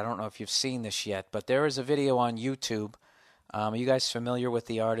whatever. I don't know if you've seen this yet, but there is a video on YouTube. Are you guys familiar with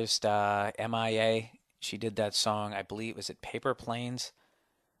the artist MIA? She did that song, I believe, was it Paper Planes?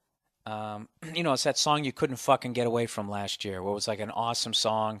 It's that song you couldn't fucking get away from last year, where it was like an awesome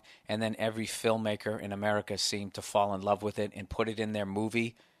song, and then every filmmaker in America seemed to fall in love with it and put it in their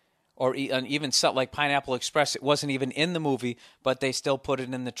movie. Or even something like Pineapple Express, it wasn't even in the movie, but they still put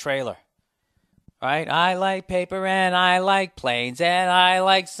it in the trailer. Right? I like paper and I like planes and I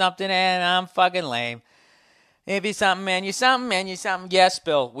like something and I'm fucking lame. If you're something and you're something and you're something. Yes,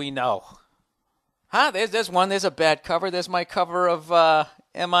 Bill, we know. Huh? There's one. There's a bad cover. There's my cover of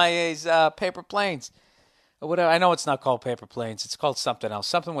MIA's Paper Planes. Or whatever. I know it's not called Paper Planes. It's called something else.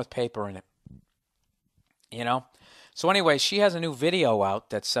 Something with paper in it. You know? So anyway, she has a new video out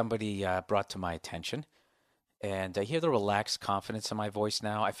that somebody brought to my attention. And I hear the relaxed confidence in my voice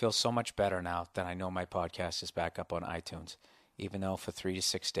now. I feel so much better now that I know my podcast is back up on iTunes. Even though for 3 to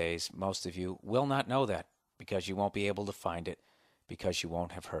 6 days, most of you will not know that because you won't be able to find it because you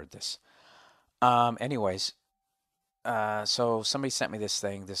won't have heard this. Anyways, so somebody sent me this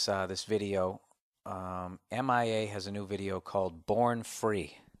thing, this video. MIA has a new video called Born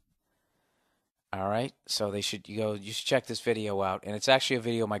Free. All right, so you should check this video out, and it's actually a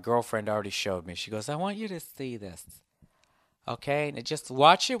video my girlfriend already showed me. She goes, I want you to see this, okay? And just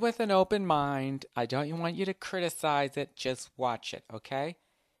watch it with an open mind. I don't want you to criticize it. Just watch it, okay?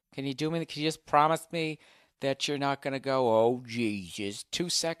 Can you just promise me that you're not going to go, oh, Jesus, 2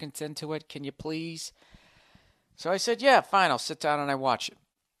 seconds into it, can you please? So I said, yeah, fine, I'll sit down and I watch it.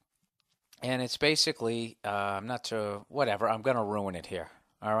 And it's basically, I'm going to ruin it here.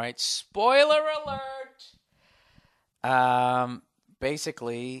 All right, spoiler alert.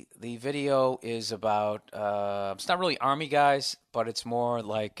 Basically, the video is about, it's not really army guys, but it's more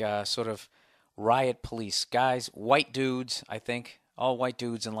like sort of riot police guys, white dudes, I think, all white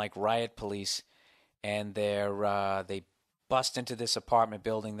dudes in like riot police. and they bust into this apartment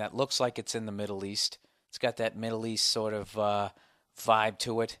building that looks like it's in the Middle East. It's got that Middle East sort of vibe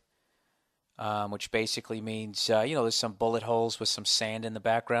to it, which basically means, there's some bullet holes with some sand in the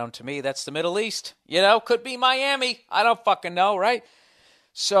background. To me, that's the Middle East. Could be Miami. I don't fucking know, right?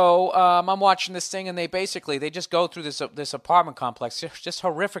 So I'm watching this thing, and they just go through this apartment complex, just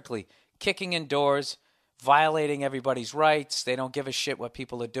horrifically, kicking in doors, violating everybody's rights. They don't give a shit what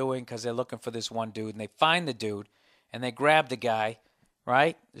people are doing because they're looking for this one dude, and they find the dude, and they grab the guy,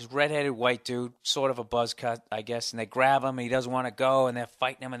 right? This redheaded white dude, sort of a buzz cut, I guess, and they grab him, and he doesn't want to go, and they're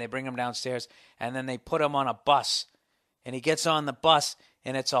fighting him, and they bring him downstairs, and then they put him on a bus, and he gets on the bus,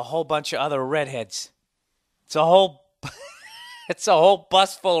 and it's a whole bunch of other redheads. It's a whole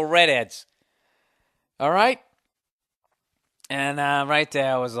bus full of redheads. All right? And right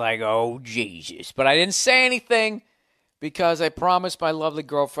there, I was like, oh, Jesus. But I didn't say anything because I promised my lovely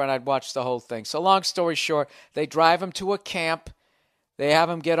girlfriend I'd watch the whole thing. So long story short, they drive him to a camp. They have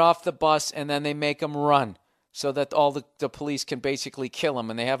him get off the bus, and then they make him run so that all the police can basically kill him.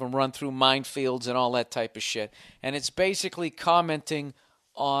 And they have him run through minefields and all that type of shit. And it's basically commenting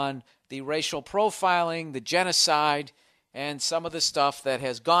on the racial profiling, the genocide, and some of the stuff that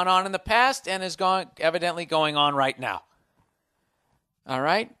has gone on in the past and is evidently going on right now. All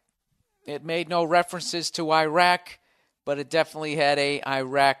right? It made no references to Iraq, but it definitely had a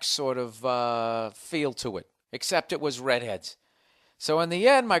Iraq sort of feel to it, except it was redheads. So in the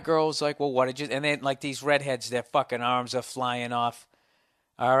end, my girl was like, well, what did you... And then, like, these redheads, their fucking arms are flying off.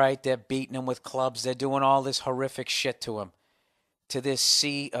 All right? They're beating him with clubs. They're doing all this horrific shit to him, to this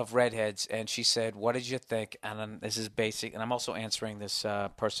sea of redheads. And she said, what did you think? And this is basic. And I'm also answering this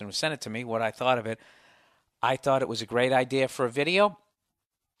person who sent it to me, what I thought of it. I thought it was a great idea for a video.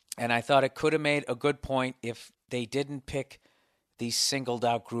 And I thought it could have made a good point if they didn't pick the singled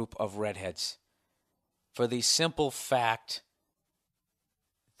out group of redheads. For the simple fact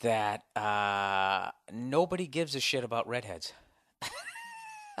that nobody gives a shit about redheads.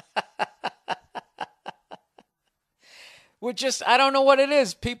 I don't know what it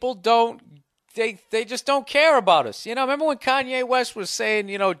is. People they just don't care about us. Remember when Kanye West was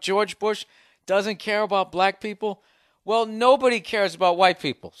saying, George Bush doesn't care about black people? Well, nobody cares about white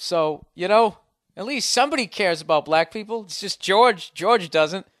people. So, at least somebody cares about black people. It's just George. George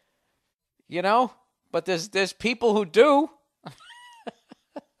doesn't, But there's people who do.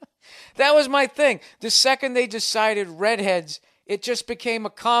 That was my thing. The second they decided redheads, it just became a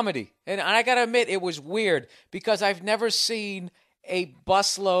comedy. And I got to admit, it was weird because I've never seen a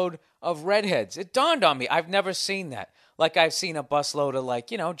busload of redheads. It dawned on me. I've never seen that. Like I've seen a busload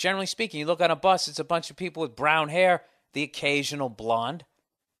of generally speaking, you look on a bus, it's a bunch of people with brown hair, the occasional blonde,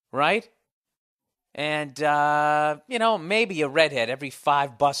 right? And, maybe a redhead. Every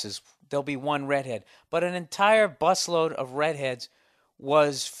 5 buses, there'll be one redhead. But an entire busload of redheads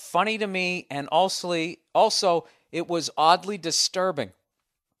was funny to me, and also it was oddly disturbing.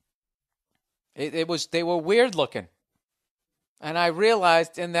 They were weird looking. And I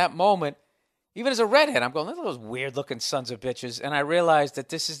realized in that moment, even as a redhead, I'm going, look at those weird looking sons of bitches. And I realized that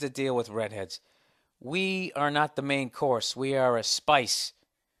this is the deal with redheads. We are not the main course. We are a spice.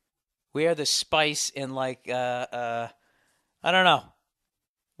 We are the spice in I don't know.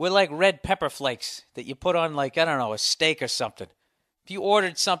 We're like red pepper flakes that you put on a steak or something. If you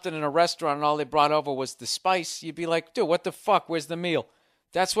ordered something in a restaurant and all they brought over was the spice, you'd be like, dude, what the fuck? Where's the meal?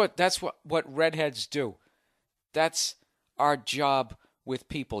 That's what redheads do. That's our job with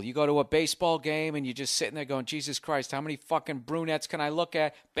people. You go to a baseball game and you're just sitting there going, Jesus Christ, how many fucking brunettes can I look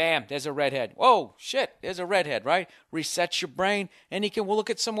at? Bam, there's a redhead. Whoa, shit, there's a redhead, right? Resets your brain, and we'll look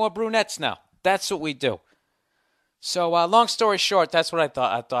at some more brunettes now. That's what we do. So, long story short, that's what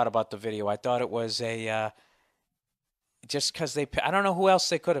I thought about the video. I thought it was just because I don't know who else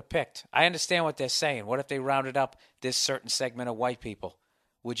they could have picked. I understand what they're saying. What if they rounded up this certain segment of white people?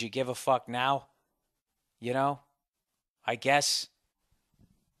 Would you give a fuck now? I guess.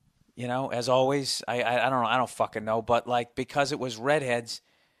 As always, I don't know. I don't fucking know. But because it was redheads,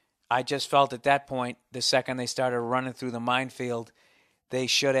 I just felt at that point, the second they started running through the minefield, they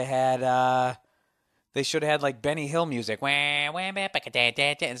should have had Benny Hill music.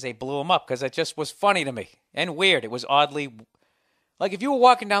 As they blew them up, because it just was funny to me and weird. It was oddly if you were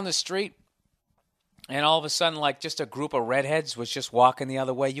walking down the street and all of a sudden just a group of redheads was just walking the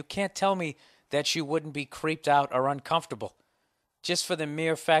other way, you can't tell me that you wouldn't be creeped out or uncomfortable just for the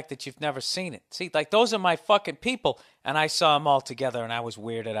mere fact that you've never seen it. See, those are my fucking people, and I saw them all together and I was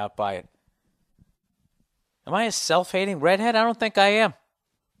weirded out by it. Am I a self-hating redhead? I don't think I am.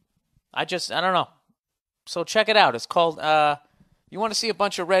 I don't know. So check it out. It's called, you want to see a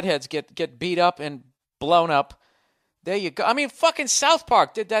bunch of redheads get beat up and blown up. There you go. I mean, fucking South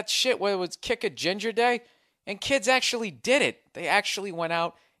Park did that shit where it was Kick a Ginger Day, and kids actually did it. They actually went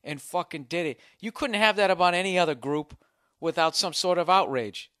out and fucking did it. You couldn't have that about any other group without some sort of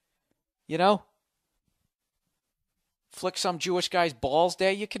outrage. You know? Flick some Jewish guy's balls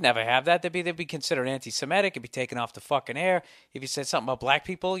there. You could never have that. They'd be considered anti-Semitic. It'd be taken off the fucking air. If you said something about black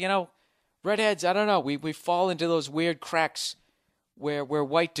people, you know, redheads, I don't know. We fall into those weird cracks where we're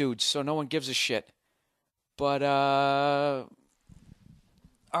white dudes, so no one gives a shit. But are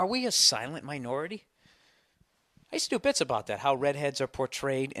we a silent minority? I used to do bits about that, how redheads are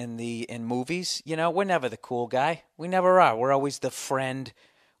portrayed in movies. You know, we're never the cool guy. We never are. We're always the friend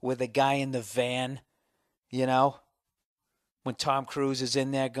with the guy in the van, you know. When Tom Cruise is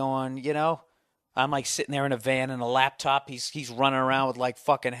in there going, you know, I'm like sitting there in a van and a laptop. He's running around with like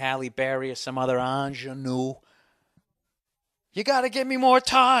fucking Halle Berry or some other ingenue. You got to give me more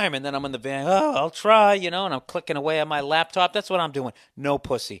time. And then I'm in the van. Oh, I'll try, you know, and I'm clicking away on my laptop. That's what I'm doing. No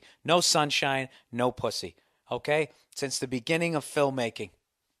pussy. No sunshine. No pussy. Okay? Since the beginning of filmmaking.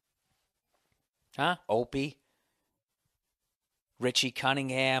 Huh? Opie. Richie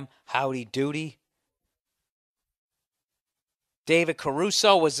Cunningham. Howdy Doody. David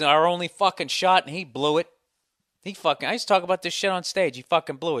Caruso was our only fucking shot, and he blew it. I used to talk about this shit on stage. He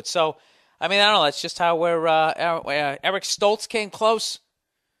fucking blew it. So, I mean, I don't know. That's just how we're, Eric Stoltz came close.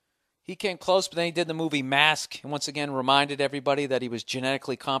 He came close, but then he did the movie Mask, and once again reminded everybody that he was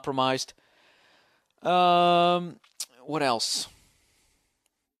genetically compromised. What else?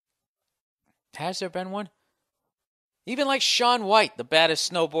 Has there been one? Even like Shaun White, the baddest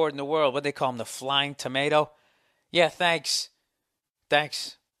snowboard in the world. What do they call him? The Flying Tomato? Yeah, thanks.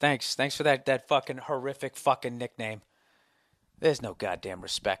 Thanks for that fucking horrific fucking nickname. There's no goddamn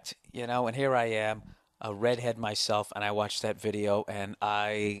respect, you know, and here I am, a redhead myself, and I watched that video, and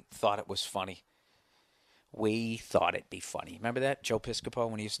I thought it was funny. We thought it'd be funny. Remember that? Joe Piscopo,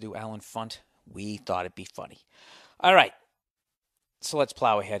 when he used to do Alan Funt? We thought it'd be funny. All right, so let's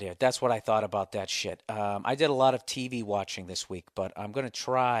plow ahead here. That's what I thought about that shit. I did a lot of TV watching this week, but I'm going to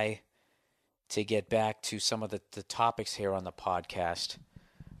try to get back to some of the topics here on the podcast.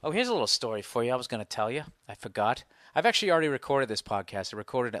 Oh, here's a little story for you I was going to tell you. I forgot. I've actually already recorded this podcast. I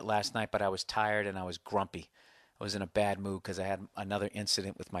recorded it last night, but I was tired and I was grumpy. I was in a bad mood because I had another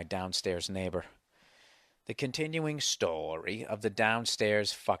incident with my downstairs neighbor. The continuing story of the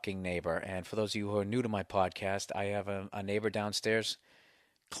downstairs fucking neighbor. And for those of you who are new to my podcast, I have a neighbor downstairs.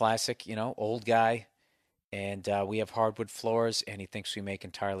 Classic, you know, old guy. And we have hardwood floors, and he thinks we make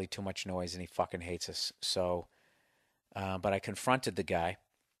entirely too much noise, and he fucking hates us. So, but I confronted the guy,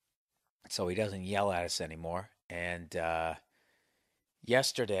 so he doesn't yell at us anymore. And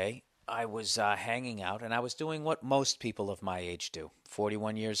yesterday, I was hanging out, and I was doing what most people of my age do.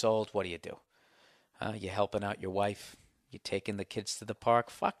 41 years old, what do? You helping out your wife? You taking the kids to the park?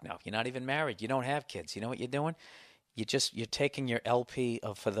 Fuck no, you're not even married. You don't have kids. You know what you're doing? You're taking your LP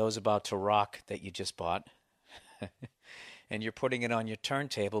of For Those About to Rock that you just bought, and you're putting it on your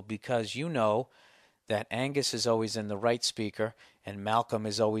turntable because you know that Angus is always in the right speaker and Malcolm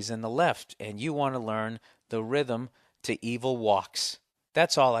is always in the left, and you want to learn the rhythm to Evil Walks.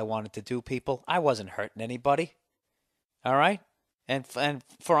 That's all I wanted to do, people. I wasn't hurting anybody. All right? And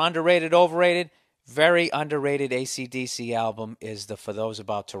for underrated, overrated, very underrated AC/DC album is the For Those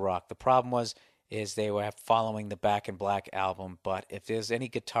About to Rock. The problem is they were following the Back in Black album, but if there's any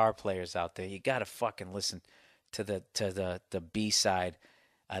guitar players out there, you got to fucking listen to the B-side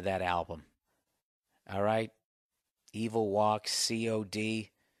of that album. All right? Evil Walks, COD,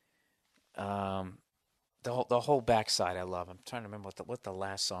 the whole backside I love. I'm trying to remember what the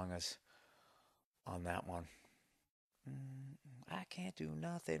last song is on that one. I can't do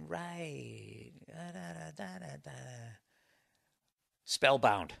nothing right. Da, da, da, da, da.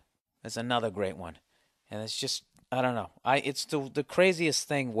 Spellbound. That's another great one. And it's just, I don't know. It's the craziest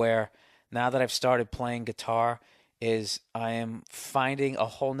thing where now that I've started playing guitar is I am finding a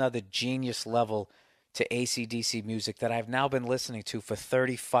whole nother genius level to AC/DC music that I've now been listening to for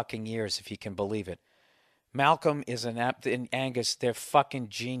 30 fucking years, if you can believe it. Malcolm is and Angus, they're fucking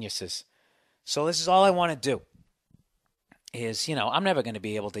geniuses. So this is all I want to do is, you know, I'm never going to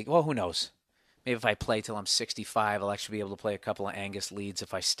be able to, well, who knows? Maybe if I play till I'm 65, I'll actually be able to play a couple of Angus leads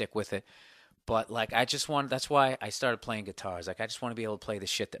if I stick with it. But, like, that's why I started playing guitars. Like, I just want to be able to play the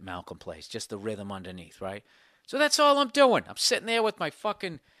shit that Malcolm plays, just the rhythm underneath, right? So that's all I'm doing. I'm sitting there with my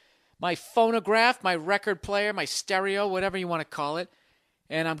phonograph, my record player, my stereo, whatever you want to call it,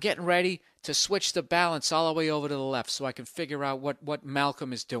 and I'm getting ready to switch the balance all the way over to the left so I can figure out what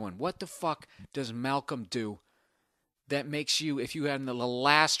Malcolm is doing. What the fuck does Malcolm do that makes you, if you had in the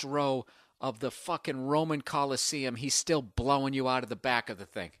last row of the fucking Roman Colosseum, he's still blowing you out of the back of the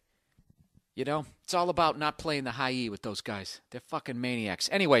thing. You know? It's all about not playing the high E with those guys. They're fucking maniacs.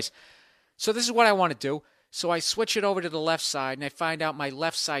 Anyways, so this is what I want to do. So I switch it over to the left side, and I find out my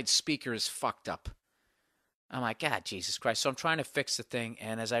left side speaker is fucked up. I'm like, God, Jesus Christ. So I'm trying to fix the thing,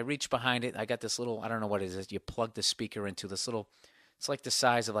 and as I reach behind it, I got this little, I don't know what it is. You plug the speaker into this little, it's like the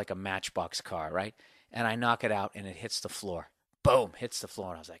size of like a Matchbox car, right? And I knock it out, and it hits the floor. Boom, hits the floor.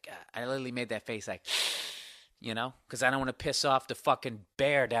 And I was like, I literally made that face like, you know, because I don't want to piss off the fucking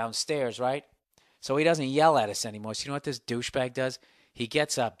bear downstairs, right? So he doesn't yell at us anymore. So you know what this douchebag does? He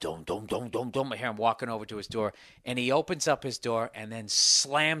gets up, dum, dum, dum, dum, dum. I hear him walking over to his door, and he opens up his door and then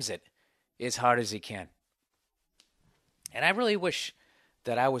slams it as hard as he can. And I really wish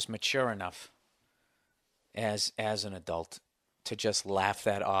that I was mature enough as an adult to just laugh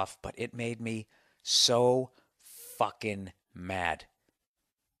that off, but it made me so fucking mad.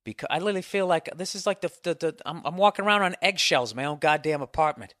 Because I literally feel like this is like I'm walking around on eggshells in my own goddamn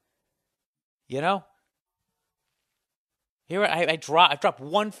apartment. You know? Here I drop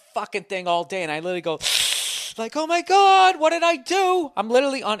one fucking thing all day, and I literally go like, oh my God, what did I do? I'm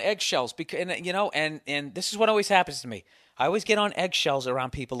literally on eggshells because, you know, and this is what always happens to me. I always get on eggshells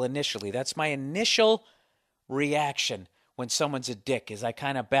around people initially. That's my initial reaction when someone's a dick, is I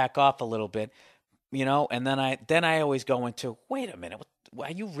kind of back off a little bit, you know, and then I always go into, wait a minute,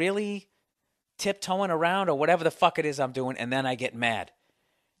 are you really tiptoeing around or whatever the fuck it is I'm doing? And then I get mad.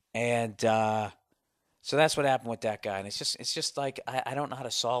 And so that's what happened with that guy. And it's just like, I don't know how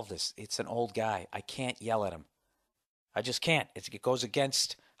to solve this. It's an old guy. I can't yell at him. I just can't. It goes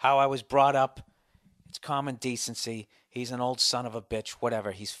against how I was brought up. It's common decency. He's an old son of a bitch,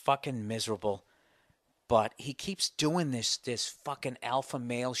 whatever. He's fucking miserable. But he keeps doing this fucking alpha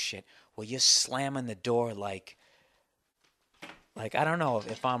male shit where you're slamming the door like I don't know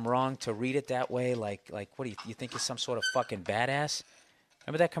if I'm wrong to read it that way. Like what do you think you're some sort of fucking badass?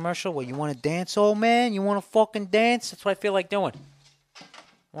 Remember that commercial where you want to dance, old man? You want to fucking dance? That's what I feel like doing.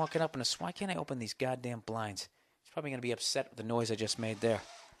 Walking up in why can't I open these goddamn blinds? He's probably going to be upset with the noise I just made there.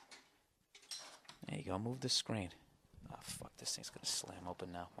 There you go. Move the screen. Oh, fuck. This thing's going to slam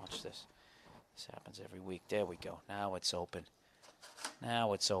open now. Watch this. This happens every week. There we go. Now it's open. Yeah,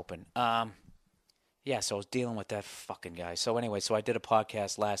 so I was dealing with that fucking guy. So anyway, so I did a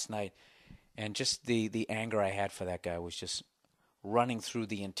podcast last night, and just the anger I had for that guy was just running through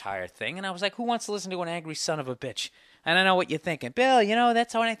the entire thing. And I was like, who wants to listen to an angry son of a bitch? And I know what you're thinking. Bill, you know,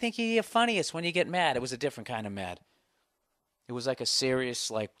 that's when I think you're funniest, when you get mad. It was a different kind of mad. It was like a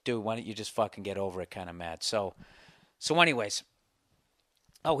serious, like, dude, why don't you just fucking get over it kind of mad. So anyways.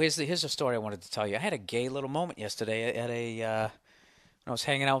 Oh, here's a story I wanted to tell you. I had a gay little moment yesterday at when I was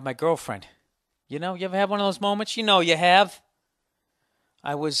hanging out with my girlfriend. You know, you ever have one of those moments? You know you have.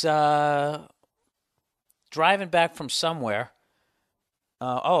 I was driving back from somewhere.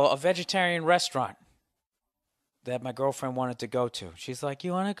 A vegetarian restaurant that my girlfriend wanted to go to. She's like,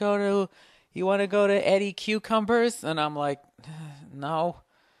 you want to go to Eddie Cucumbers? And I'm like, no.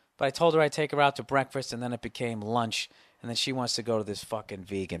 But I told her I'd take her out to breakfast, and then it became lunch. And then she wants to go to this fucking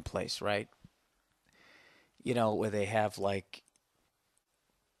vegan place, right? You know, where they have like,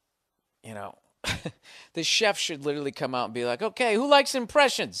 you know, the chef should literally come out and be like, okay, who likes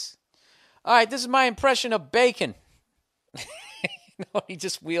impressions? All right, this is my impression of bacon. You know, he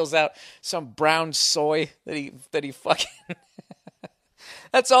just wheels out some brown soy that he fucking.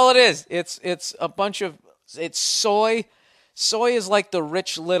 That's all it is. It's a bunch of soy. Soy is like the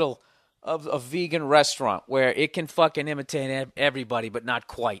Rich Little of a vegan restaurant where it can fucking imitate everybody, but not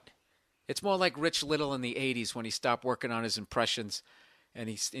quite. It's more like Rich Little in the 80s when he stopped working on his impressions, and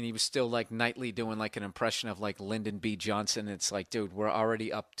he was still like nightly doing like an impression of like Lyndon B. Johnson. It's like, dude, we're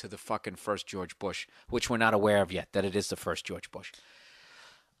already up to the fucking first George Bush, which we're not aware of yet, that it is the first George Bush.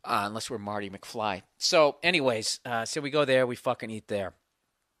 Unless we're Marty McFly. So anyways, so we go there, we fucking eat there.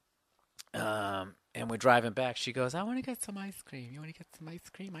 And we're driving back. She goes, I want to get some ice cream. You want to get some ice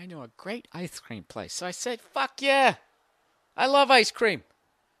cream? I know a great ice cream place. So I said, fuck yeah. I love ice cream.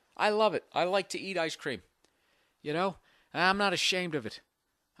 I love it. I like to eat ice cream. You know? I'm not ashamed of it.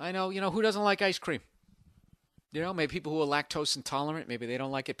 I know, you know, who doesn't like ice cream? You know, maybe people who are lactose intolerant, maybe they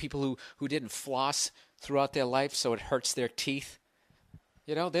don't like it. People who didn't floss throughout their life, so it hurts their teeth.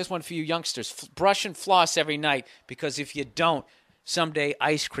 You know, there's one for you youngsters. Brush and floss every night, because if you don't, someday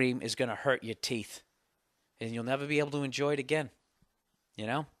ice cream is going to hurt your teeth, and you'll never be able to enjoy it again. You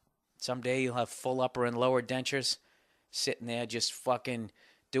know? Someday you'll have full upper and lower dentures sitting there just fucking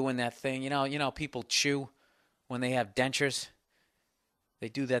doing that thing. You know, people chew when they have dentures. They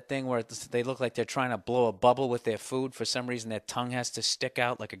do that thing where they look like they're trying to blow a bubble with their food. For some reason, their tongue has to stick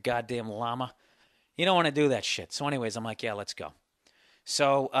out like a goddamn llama. You don't want to do that shit. So anyways, I'm like, yeah, let's go.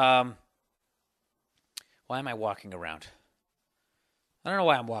 So why am I walking around? I don't know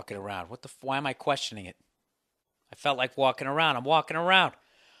why I'm walking around. Why am I questioning it? I felt like walking around. I'm walking around.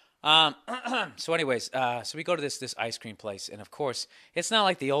 So anyways, so we go to this ice cream place. And, of course, it's not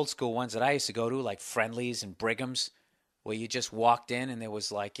like the old school ones that I used to go to, like Friendly's and Brigham's, where you just walked in and there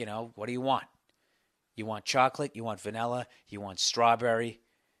was like, what do you want? You want chocolate? You want vanilla? You want strawberry?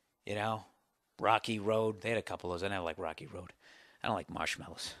 Rocky Road. They had a couple of those. I never like Rocky Road. I don't like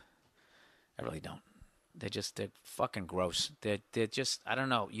marshmallows. I really don't. They're fucking gross. They're just, I don't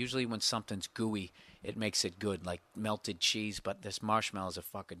know. Usually when something's gooey, it makes it good, like melted cheese. But this marshmallows are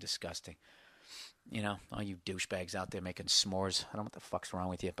fucking disgusting. All you douchebags out there making s'mores. I don't know what the fuck's wrong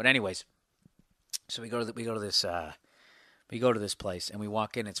with you. But anyways, so we go to this place and we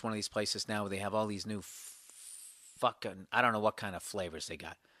walk in. It's one of these places now where they have all these new fucking, I don't know what kind of flavors they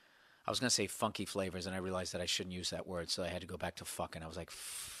got. I was gonna say funky flavors, and I realized that I shouldn't use that word, so I had to go back to fucking. I was like,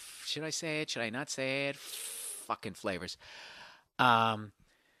 should I say it? Should I not say it? Fucking flavors. They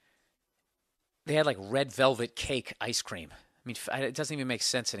had like red velvet cake ice cream. I mean, it doesn't even make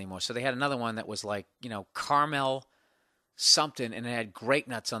sense anymore. So they had another one that was like, caramel something, and it had grape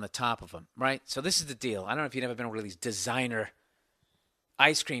nuts on the top of them, right? So this is the deal. I don't know if you've ever been to one of these designer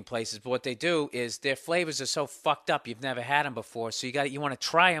ice cream places, but what they do is their flavors are so fucked up you've never had them before, so you want to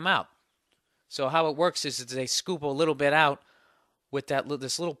try them out. So how it works is they scoop a little bit out with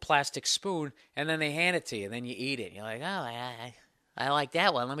this little plastic spoon, and then they hand it to you, and then you eat it. You're like, oh, I like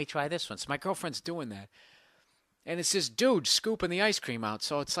that one. Let me try this one. So my girlfriend's doing that. And it's this dude scooping the ice cream out.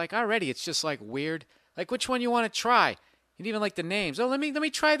 So it's like already it's just like weird. Like, which one you want to try? You even like the names. Oh, let me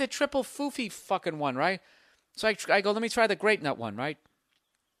try the triple foofy fucking one, right? So I go, let me try the grape nut one, right?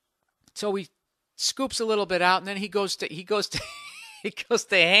 So he scoops a little bit out, and then he goes to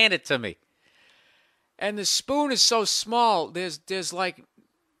hand it to me. And the spoon is so small, there's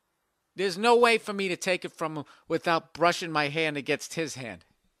no way for me to take it from him without brushing my hand against his hand,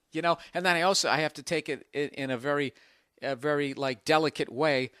 And then I have to take it in a very like delicate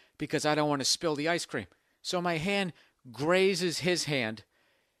way because I don't want to spill the ice cream. So my hand grazes his hand,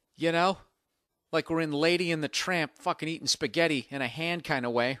 like we're in Lady and the Tramp, fucking eating spaghetti in a hand kind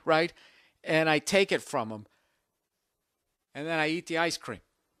of way, right? And I take it from him, and then I eat the ice cream.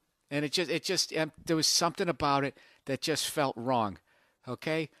 And there was something about it that just felt wrong,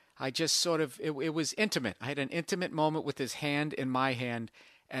 okay? I just sort of, it was intimate. I had an intimate moment with his hand in my hand,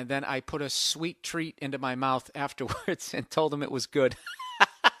 and then I put a sweet treat into my mouth afterwards and told him it was good.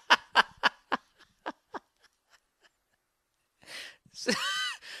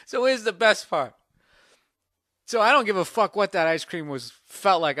 So here's the best part. So I don't give a fuck what that ice cream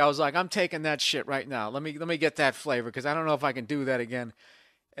felt like. I was like, I'm taking that shit right now. Let me get that flavor because I don't know if I can do that again.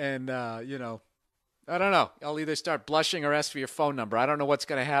 And, I don't know. I'll either start blushing or ask for your phone number. I don't know what's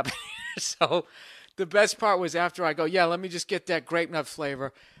going to happen. So the best part was after I go, yeah, let me just get that grape nut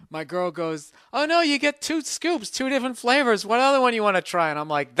flavor. My girl goes, oh, no, you get 2 scoops, 2 different flavors. What other one you want to try? And I'm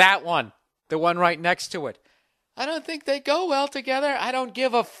like, that one, the one right next to it. I don't think they go well together. I don't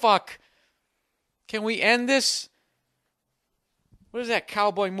give a fuck. Can we end this? What is that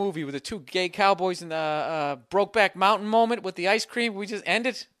cowboy movie with the 2 gay cowboys in the Brokeback Mountain moment with the ice cream? We just end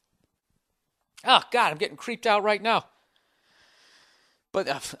it? Oh, God, I'm getting creeped out right now.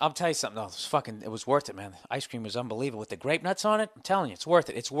 But I'll tell you something, though. It was worth it, man. The ice cream was unbelievable. With the grape nuts on it, I'm telling you, it's worth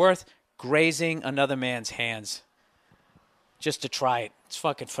it. It's worth grazing another man's hands just to try it. It's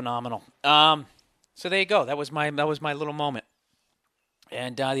fucking phenomenal. So there you go. That was my little moment.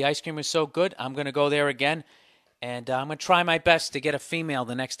 And the ice cream was so good, I'm going to go there again. And I'm going to try my best to get a female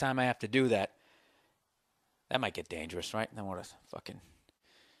the next time I have to do that. That might get dangerous, right? Then what a fucking...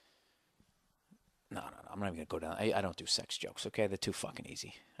 No. I'm not even going to go down. I don't do sex jokes, okay? They're too fucking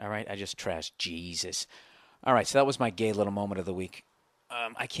easy. All right? I just trash Jesus. All right, so that was my gay little moment of the week.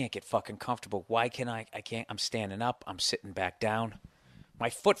 I can't get fucking comfortable. Why can I? I can't. I'm standing up. I'm sitting back down. My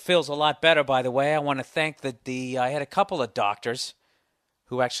foot feels a lot better, by the way. I want to thank I had a couple of doctors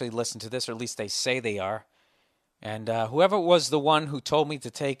who actually listened to this, or at least they say they are. And whoever was the one who told me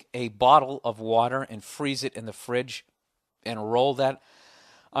to take a bottle of water and freeze it in the fridge and roll that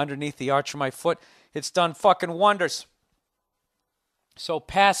underneath the arch of my foot, it's done fucking wonders. So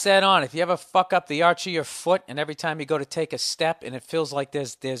pass that on. If you ever fuck up the arch of your foot and every time you go to take a step and it feels like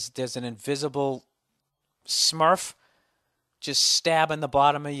there's an invisible smurf just stabbing the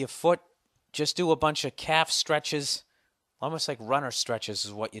bottom of your foot, just do a bunch of calf stretches, almost like runner stretches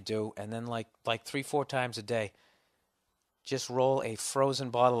is what you do, and then like 3-4 times a day. just roll a frozen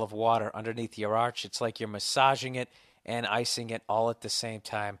bottle of water underneath your arch. It's like you're massaging it and icing it all at the same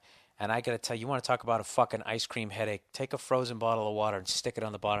time. And I got to tell you, you want to talk about a fucking ice cream headache, take a frozen bottle of water and stick it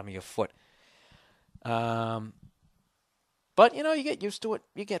on the bottom of your foot. But, you know, you get used to it.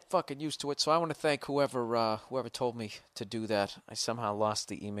 You get fucking used to it. So I want to thank whoever told me to do that. I somehow lost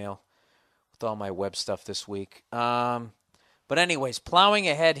the email with all my web stuff this week. But anyways, plowing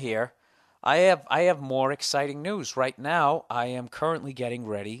ahead here, I have more exciting news. Right now, I am currently getting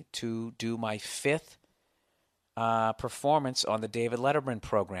ready to do my 5th performance on the David Letterman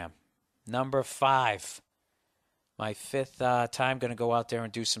program. Number 5. My 5th time going to go out there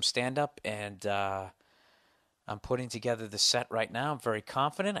and do some stand-up, and I'm putting together the set right now. I'm very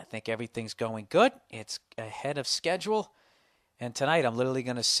confident. I think everything's going good. It's ahead of schedule. And tonight I'm literally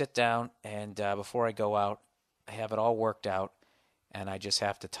going to sit down and before I go out, I have it all worked out, and I just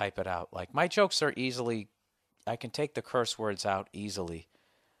have to type it out. Like, my jokes are easily, I can take the curse words out easily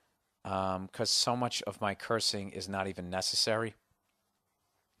because so much of my cursing is not even necessary.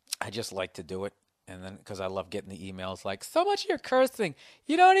 I just like to do it. And then because I love getting the emails like, so much of your cursing,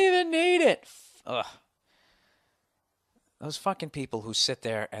 you don't even need it. Ugh. Those fucking people who sit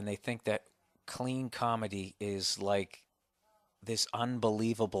there and they think that clean comedy is like this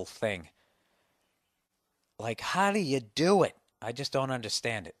unbelievable thing. Like, how do you do it? I just don't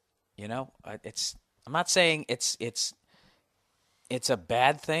understand it. You know, I'm not saying it's a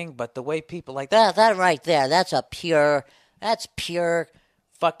bad thing, but the way people like that right there, that's pure.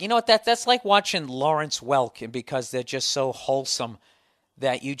 Fuck, you know what? That's like watching Lawrence Welk, and because they're just so wholesome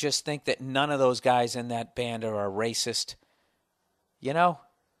that you just think that none of those guys in that band are a racist. You know,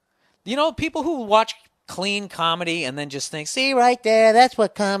 people who watch clean comedy and then just think, see right there, that's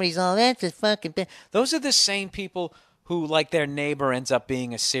what comedy's all. That's a fucking band. Those are the same people who, like, their neighbor ends up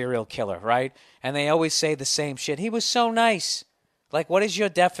being a serial killer, right? And they always say the same shit. He was so nice. Like, what is your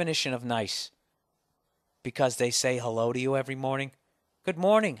definition of nice? Because they say hello to you every morning? Good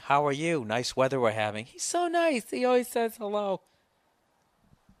morning. How are you? Nice weather we're having. He's so nice. He always says hello.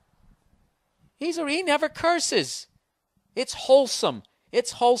 He never curses. It's wholesome.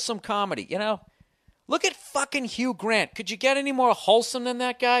 It's wholesome comedy, you know? Look at fucking Hugh Grant. Could you get any more wholesome than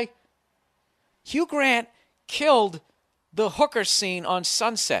that guy? Hugh Grant killed the hooker scene on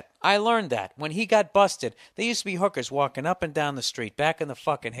Sunset. I learned that. When he got busted, there used to be hookers walking up and down the street back in the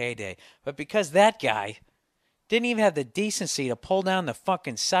fucking heyday. But because that guy didn't even have the decency to pull down the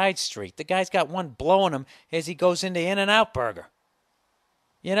fucking side street, the guy's got one blowing him as he goes into In-N-Out Burger.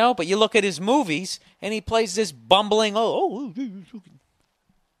 You know, but you look at his movies, and he plays this bumbling,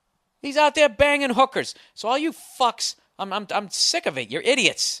 he's out there banging hookers. So all you fucks, I'm sick of it. You're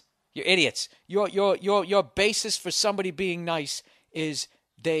idiots. You're idiots. Your basis for somebody being nice is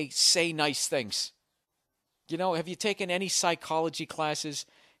they say nice things. You know, have you taken any psychology classes?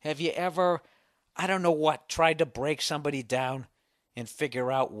 Have you ever, I don't know what, tried to break somebody down and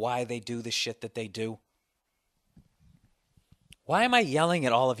figure out why they do the shit that they do? Why am I yelling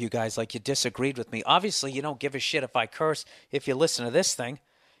at all of you guys like you disagreed with me? Obviously, you don't give a shit if I curse if you listen to this thing.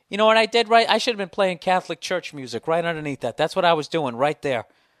 You know what I did right? I should have been playing Catholic church music right underneath that. That's what I was doing right there.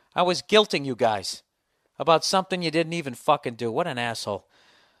 I was guilting you guys about something you didn't even fucking do. What an asshole.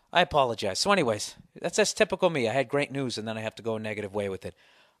 I apologize. So anyways, that's typical me. I had great news, and then I have to go a negative way with it.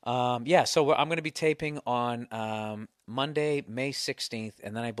 So I'm going to be taping on Monday, May 16th,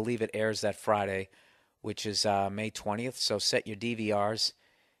 and then I believe it airs that Friday, which is May 20th. So set your DVRs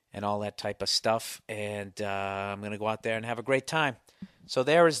and all that type of stuff. And I'm going to go out there and have a great time. So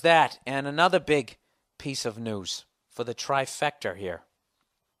there is that. And another big piece of news for the trifecta here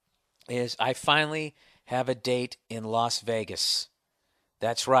is I finally have a date in Las Vegas.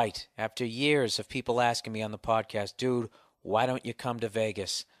 That's right. After years of people asking me on the podcast, dude, why don't you come to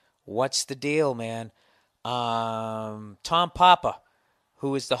Vegas? What's the deal, man? Tom Papa,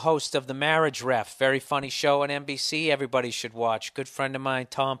 who is the host of The Marriage Ref. Very funny show on NBC. Everybody should watch. Good friend of mine,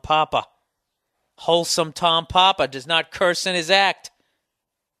 Tom Papa. Wholesome Tom Papa does not curse in his act.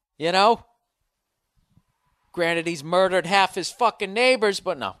 You know? Granted, he's murdered half his fucking neighbors,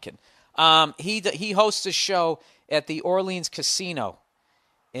 but no, I'm kidding. He hosts a show at the Orleans Casino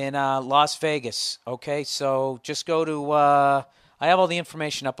in Las Vegas. Okay, so just go to, I have all the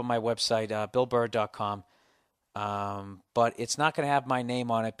information up on my website, BillBurr.com. But it's not going to have my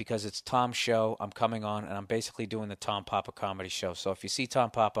name on it because it's Tom's show. I'm coming on, and I'm basically doing the Tom Papa comedy show. So if you see Tom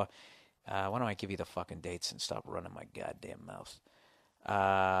Papa, why don't I give you the fucking dates and stop running my goddamn mouth?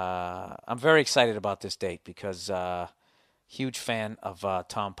 I'm very excited about this date because huge fan of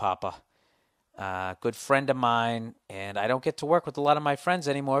Tom Papa. Good friend of mine, and I don't get to work with a lot of my friends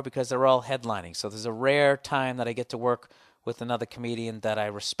anymore because they're all headlining. So there's a rare time that I get to work with another comedian that I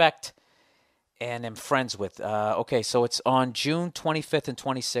respect and am friends with. Okay, so it's on June 25th and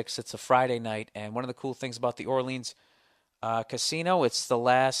 26th. It's a Friday night, and one of the cool things about the Orleans Casino, it's the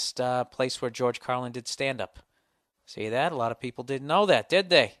last place where George Carlin did stand-up. See that? A lot of people didn't know that,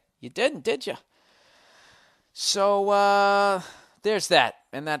 did they? You didn't, did you? So there's that,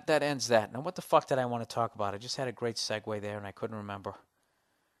 and that ends that. Now, what the fuck did I want to talk about? I just had a great segue there, and I couldn't remember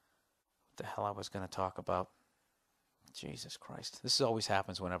what the hell I was going to talk about. Jesus Christ. This always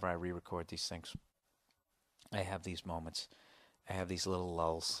happens whenever I re-record these things. I have these moments. I have these little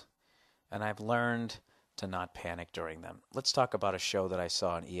lulls. And I've learned to not panic during them. Let's talk about a show that I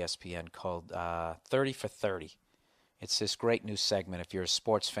saw on ESPN called 30 for 30. It's this great new segment. If you're a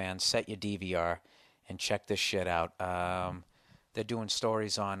sports fan, set your DVR and check this shit out. They're doing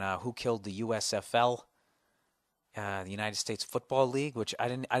stories on who killed the USFL, the United States Football League, which I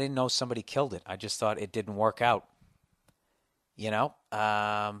didn't know somebody killed it. I just thought it didn't work out. You know,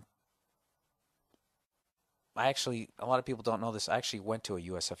 a lot of people don't know this. I actually went to a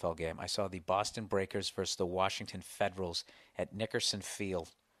USFL game. I saw the Boston Breakers versus the Washington Federals at Nickerson Field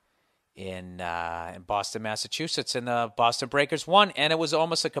in Boston, Massachusetts, and the Boston Breakers won, and it was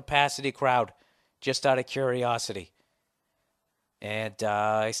almost a capacity crowd, just out of curiosity. And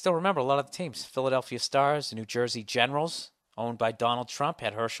I still remember a lot of the teams. Philadelphia Stars, the New Jersey Generals, owned by Donald Trump,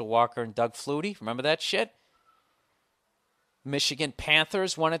 had Herschel Walker and Doug Flutie. Remember that shit? Michigan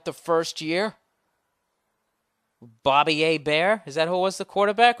Panthers won it the first year. Bobby A. Bear, is that who was the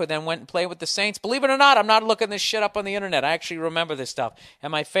quarterback, who then went and played with the Saints? Believe it or not, I'm not looking this shit up on the internet. I actually remember this stuff.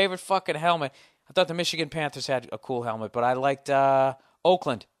 And my favorite fucking helmet, I thought the Michigan Panthers had a cool helmet, but I liked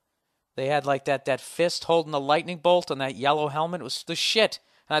Oakland. They had like that fist holding the lightning bolt on that yellow helmet. It was the shit.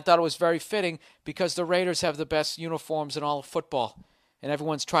 And I thought it was very fitting because the Raiders have the best uniforms in all of football. And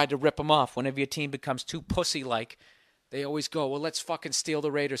everyone's tried to rip them off. Whenever your team becomes too pussy-like, they always go, well, let's fucking steal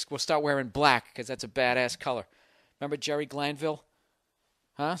the Raiders. We'll start wearing black because that's a badass color. Remember Jerry Glanville?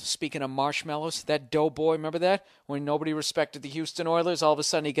 Huh? Speaking of marshmallows, that doughboy, remember that? When nobody respected the Houston Oilers, all of a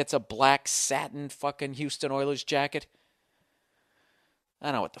sudden he gets a black satin fucking Houston Oilers jacket. I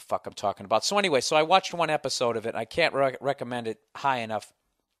don't know what the fuck I'm talking about. So anyway, I watched one episode of it. I can't recommend it high enough.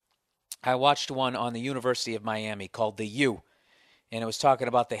 I watched one on the University of Miami called The U, and it was talking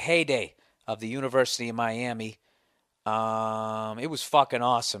about the heyday of the University of Miami. It was fucking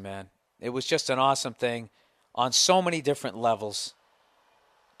awesome, man. It was just an awesome thing on so many different levels.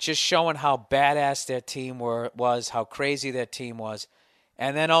 Just showing how badass their team was, how crazy their team was.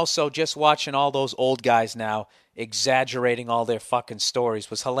 And then also just watching all those old guys now exaggerating all their fucking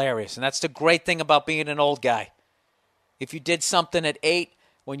stories was hilarious. And that's the great thing about being an old guy. If you did something at 8,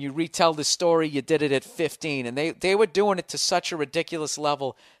 when you retell the story, you did it at 15. And they were doing it to such a ridiculous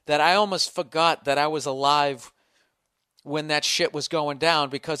level that I almost forgot that I was alive when that shit was going down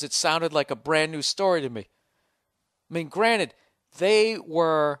because it sounded like a brand new story to me. I mean, granted, they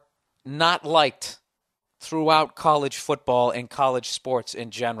were not liked throughout college football and college sports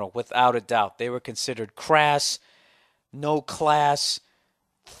in general, without a doubt. They were considered crass, no class,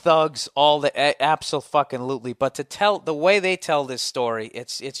 thugs, all the absolutely. But to tell the way they tell this story,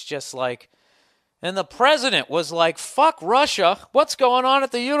 it's just like, and the president was like, "Fuck Russia! What's going on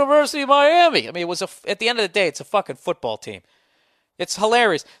at the University of Miami?" I mean, it was at the end of the day, it's a fucking football team. It's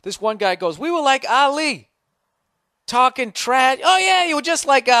hilarious. This one guy goes, "We were like Ali, talking trash." Oh yeah, you were just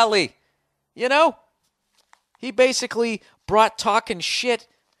like Ali, you know. He basically brought talking shit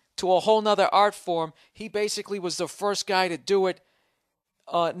to a whole nother art form. He basically was the first guy to do it,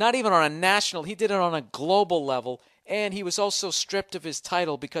 not even on a national, he did it on a global level. And he was also stripped of his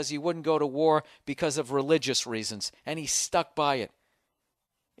title because he wouldn't go to war because of religious reasons. And he stuck by it.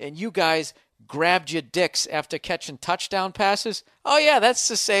 And you guys grabbed your dicks after catching touchdown passes? Oh yeah, that's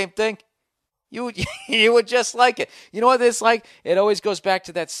the same thing. You would just like it. You know what it's like? It always goes back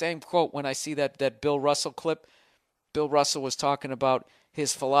to that same quote when I see that Bill Russell clip. Bill Russell was talking about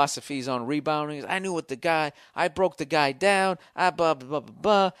his philosophies on rebounding. I knew what I broke the guy down, blah, blah, blah, blah,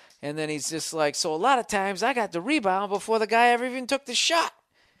 blah. And then he's just like, so a lot of times I got the rebound before the guy ever even took the shot.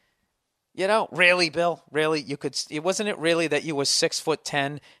 You know, really, Bill? Really? Wasn't it really that you were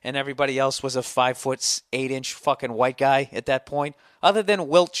 6'10" and everybody else was a 5'8" fucking white guy at that point? Other than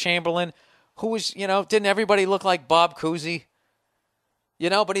Wilt Chamberlain, who was, didn't everybody look like Bob Cousy?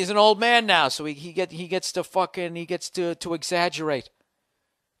 But he's an old man now, so he gets to exaggerate.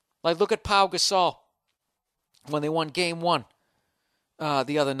 Like, look at Pau Gasol when they won Game 1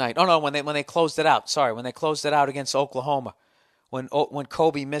 the other night. Oh no, when they closed it out. Sorry, when they closed it out against Oklahoma, when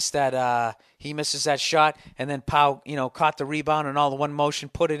Kobe missed that, he misses that shot, and then Pau, caught the rebound and all the one motion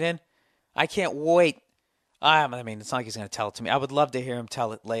put it in. I can't wait I mean, it's not like he's going to tell it to me. I would love to hear him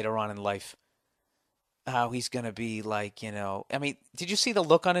tell it later on in life. How he's going to be like, I mean, did you see the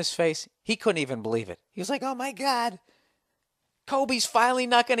look on his face? He couldn't even believe it. He was like, oh my God, Kobe's finally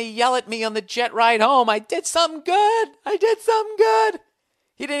not going to yell at me on the jet ride home. I did something good.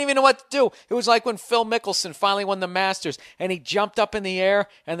 He didn't even know what to do. It was like when Phil Mickelson finally won the Masters and he jumped up in the air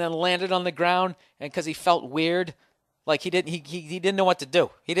and then landed on the ground, and because he felt weird, like he didn't know what to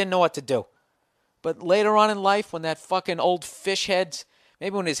do. He didn't know what to do. But later on in life, when that fucking old fish head's,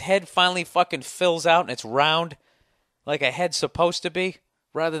 maybe when his head finally fucking fills out and it's round, like a head's supposed to be,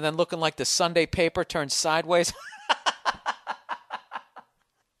 rather than looking like the Sunday paper turned sideways.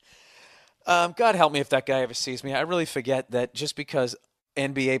 God help me if that guy ever sees me. I really forget that just because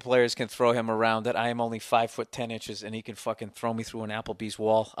NBA players can throw him around, that I am only 5'10" and he can fucking throw me through an Applebee's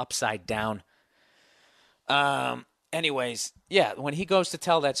wall upside down. Anyways, yeah, when he goes to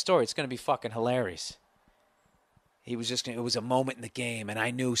tell that story, it's going to be fucking hilarious. It was a moment in the game, and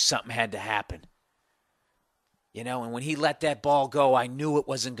I knew something had to happen. And when he let that ball go, I knew it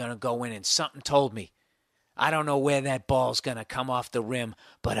wasn't going to go in, and something told me, I don't know where that ball's going to come off the rim,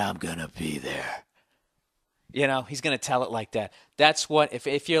 but I'm going to be there. He's going to tell it like that. That's what,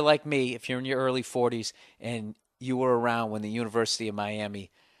 if you're like me, if you're in your early 40s, and you were around when the University of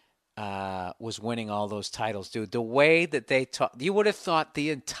Miami was winning all those titles, dude, the way that they talk, you would have thought the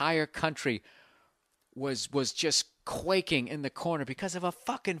entire country was just quaking in the corner because of a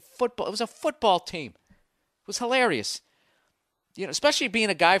fucking football. It was a football team. It was hilarious. Especially being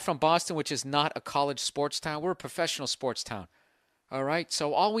a guy from Boston, which is not a college sports town. We're a professional sports town. All right?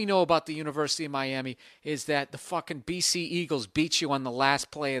 So all we know about the University of Miami is that the fucking BC Eagles beat you on the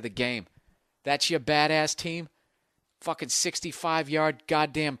last play of the game. That's your badass team? Fucking 65-yard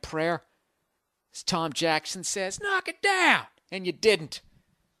goddamn prayer? As Tom Jackson says, knock it down. And you didn't.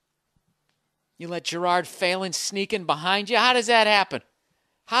 You let Gerard Phelan sneak in behind you? How does that happen?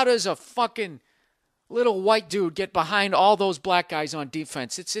 How does a fucking little white dude get behind all those black guys on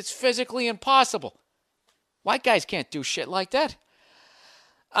defense? It's physically impossible. White guys can't do shit like that.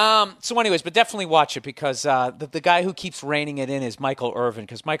 So anyways, but definitely watch it because the guy who keeps reining it in is Michael Irvin,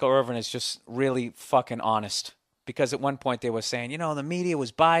 because Michael Irvin is just really fucking honest. Because at one point they were saying, the media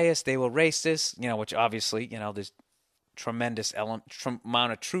was biased, they were racist, which obviously, there's tremendous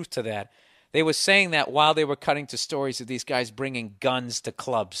amount of truth to that. They were saying that while they were cutting to stories of these guys bringing guns to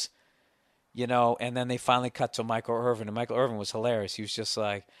clubs, and then they finally cut to Michael Irvin, and Michael Irvin was hilarious. He was just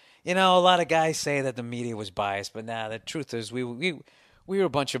like, a lot of guys say that the media was biased, but the truth is we were a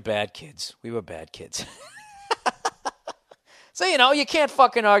bunch of bad kids. We were bad kids. So, you can't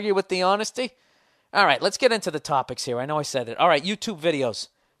fucking argue with the honesty. All right, let's get into the topics here. I know I said it. All right, YouTube videos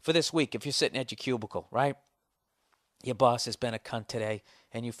for this week. If you're sitting at your cubicle, right? Your boss has been a cunt today,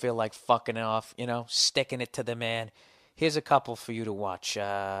 and you feel like fucking it off, sticking it to the man. Here's a couple for you to watch.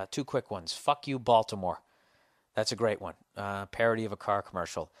 Two quick ones. Fuck You, Baltimore. That's a great one. Parody of a car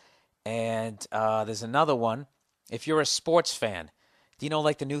commercial. And there's another one. If you're a sports fan, do you know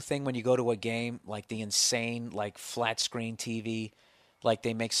like the new thing when you go to a game, like the insane like flat screen TV, like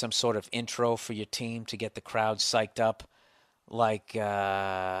they make some sort of intro for your team to get the crowd psyched up, like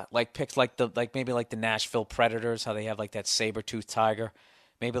picks like maybe like the Nashville Predators, how they have like that saber-toothed tiger.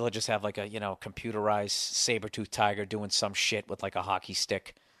 Maybe they'll just have like a computerized saber-toothed tiger doing some shit with like a hockey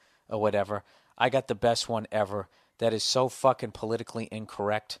stick or whatever. I got the best one ever that is so fucking politically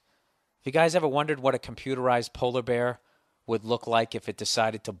incorrect. Have you guys ever wondered what a computerized polar bear would look like if it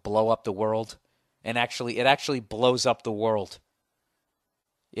decided to blow up the world? And it actually blows up the world.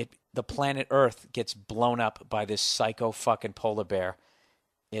 The planet Earth gets blown up by this psycho fucking polar bear.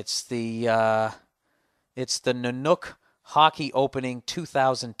 It's the Nanook Hockey Opening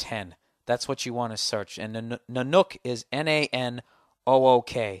 2010. That's what you want to search. And Nanook is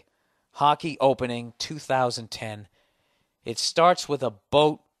Nanook. Hockey Opening 2010. It starts with a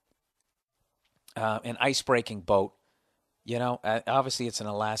boat, an ice-breaking boat. Obviously it's an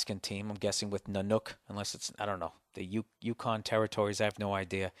Alaskan team, I'm guessing, with Nanook, unless it's, I don't know, the Yukon territories, I have no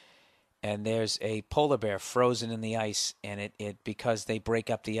idea. And there's a polar bear frozen in the ice, and it because they break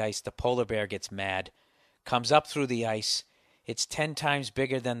up the ice, the polar bear gets mad, comes up through the ice. It's 10 times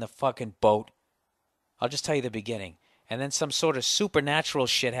bigger than the fucking boat. I'll just tell you the beginning. And then some sort of supernatural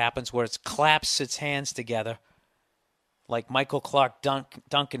shit happens where it claps its hands together, like Michael Clark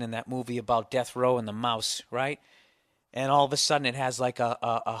Duncan in that movie about Death Row and the Mouse, right? And all of a sudden it has like a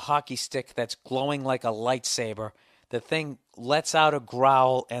hockey stick that's glowing like a lightsaber. The thing lets out a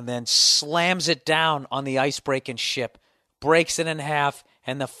growl and then slams it down on the ice-breaking ship, breaks it in half,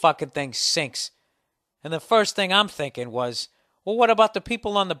 and the fucking thing sinks. And the first thing I'm thinking was, well, what about the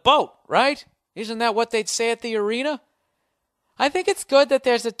people on the boat, right? Isn't that what they'd say at the arena? I think it's good that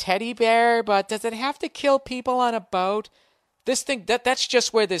there's a teddy bear, but does it have to kill people on a boat? This thing, that's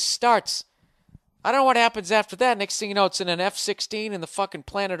just where this starts. I don't know what happens after that. Next thing you know, it's in an F-16 and the fucking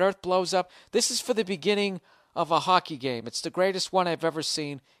planet Earth blows up. This is for the beginning of a hockey game. It's the greatest one I've ever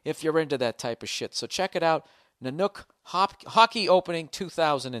seen if you're into that type of shit. So check it out. Nanook Hockey Opening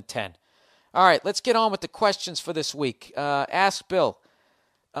 2010. All right, let's get on with the questions for this week. Ask Bill.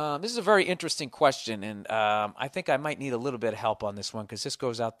 This is a very interesting question, and I think I might need a little bit of help on this one because this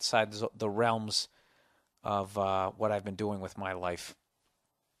goes outside the realms of what I've been doing with my life.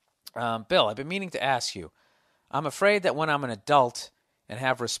 Bill, I've been meaning to ask you. I'm afraid that when I'm an adult and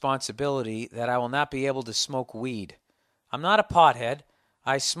have responsibility that I will not be able to smoke weed. I'm not a pothead.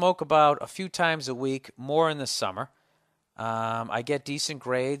 I smoke about a few times a week, more in the summer. I get decent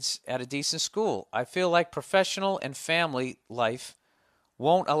grades at a decent school. I feel like professional and family life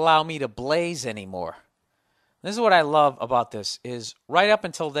won't allow me to blaze anymore. This is what I love about this is right up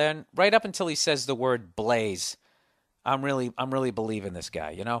until he says the word blaze, I'm really believing this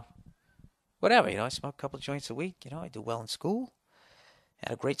guy, you know? Whatever, I smoke a couple of joints a week, I do well in school.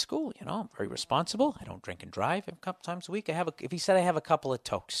 At a great school, I'm very responsible. I don't drink and drive a couple times a week. If he said I have a couple of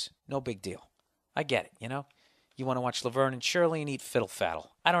tokes, no big deal. I get it, You want to watch Laverne and Shirley and eat fiddle faddle.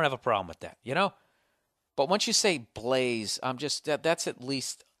 I don't have a problem with that, But once you say blaze, that's at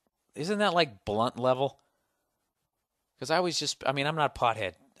least, isn't that like blunt level? Because I'm not a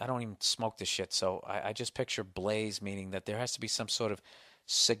pothead. I don't even smoke this shit. So I just picture blaze, meaning that there has to be some sort of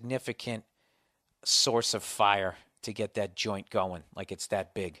significant source of fire to get that joint going, like it's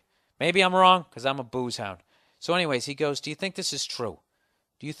that big. Maybe I'm wrong because I'm a booze hound. So anyways, he goes, do you think this is true?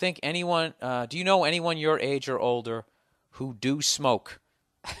 Do you know anyone your age or older who do smoke?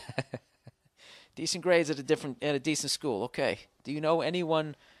 Decent grades at a decent school. Okay. Do you know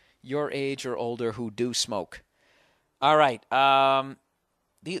anyone your age or older who do smoke? All right.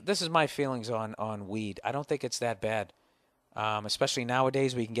 This is my feelings on weed. I don't think it's that bad. Especially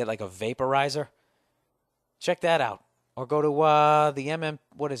nowadays we can get like a vaporizer. Check that out. Or go to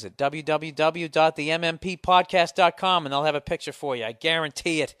www.themmpodcast.com and they'll have a picture for you. I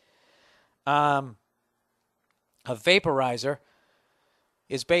guarantee it. A vaporizer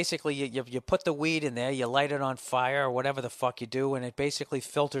is basically you put the weed in there, you light it on fire or whatever the fuck you do, and it basically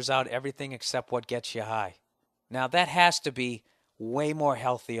filters out everything except what gets you high. Now, that has to be way more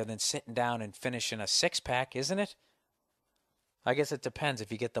healthier than sitting down and finishing a six-pack, isn't it? I guess it depends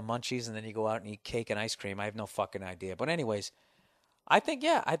if you get the munchies and then you go out and eat cake and ice cream. I have no fucking idea. But anyways, I think,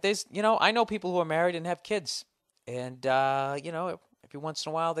 I know people who are married and have kids. And, every once in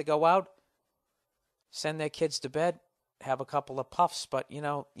a while they go out, send their kids to bed, have a couple of puffs. But,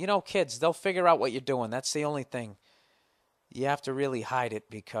 kids, they'll figure out what you're doing. That's the only thing. You have to really hide it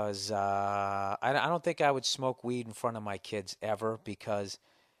because I don't think I would smoke weed in front of my kids ever because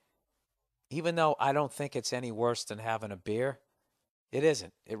even though I don't think it's any worse than having a beer, it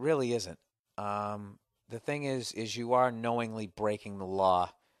isn't. It really isn't. The thing is you are knowingly breaking the law,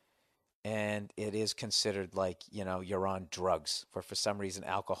 and it is considered like, you're on drugs. For some reason,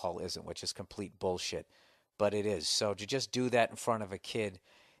 alcohol isn't, which is complete bullshit. But it is. So to just do that in front of a kid,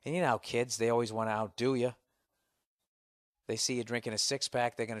 and you know how kids, they always want to outdo you. They see you drinking a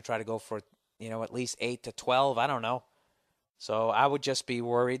six-pack, they're going to try to go for, at least 8 to 12. I don't know. So I would just be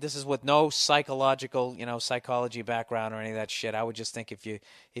worried. This is with no psychology background or any of that shit. I would just think if your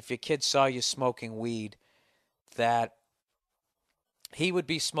kid saw you smoking weed, that he would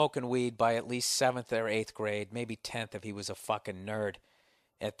be smoking weed by at least 7th or 8th grade, maybe 10th if he was a fucking nerd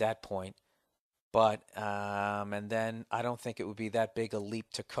at that point. But, and then I don't think it would be that big a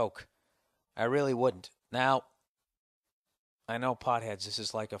leap to coke. I really wouldn't. Now, I know potheads, this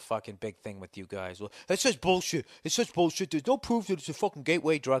is like a fucking big thing with you guys. Well, that's such bullshit. It's such bullshit. There's no proof that it's a fucking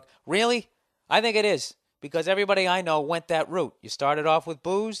gateway drug. Really? I think it is. Because everybody I know went that route. You started off with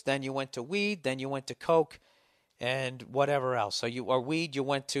booze, then you went to weed, then you went to coke, and whatever else. So you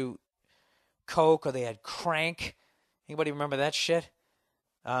went to coke, or they had crank. Anybody remember that shit?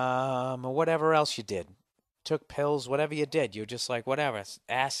 Or whatever else you did. Took pills, whatever you did. You're just like, whatever.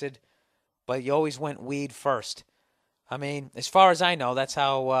 Acid. But you always went weed first. I mean, as far as I know, that's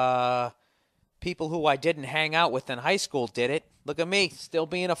how people who I didn't hang out with in high school did it. Look at me, still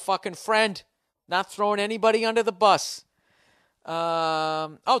being a fucking friend, not throwing anybody under the bus.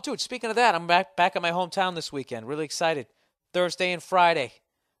 Dude, speaking of that, I'm back at my hometown this weekend. Really excited. Thursday and Friday,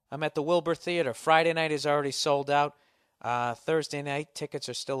 I'm at the BillBurr Theater. Friday night is already sold out. Thursday night, tickets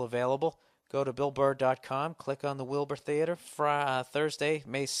are still available. Go to BillBurr.com, click on the BillBurr Theater. Thursday,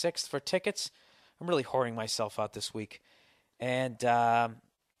 May 6th for tickets. I'm really whoring myself out this week. And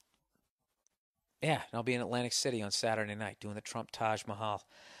Yeah, and I'll be in Atlantic City on Saturday night doing the Trump Taj Mahal.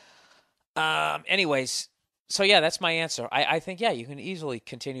 Anyways, so yeah, that's my answer. I think, yeah, you can easily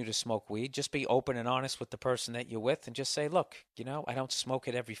continue to smoke weed. Just be open and honest with the person that you're with and just say, look, I don't smoke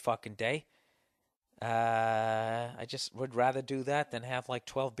it every fucking day. I just would rather do that than have like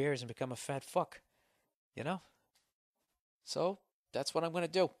 12 beers and become a fat fuck, So that's what I'm going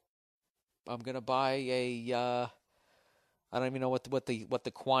to do. I'm going to buy I don't even know what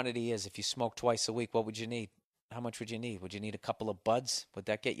the quantity is. If you smoke twice a week, what would you need? How much would you need? Would you need a couple of buds? Would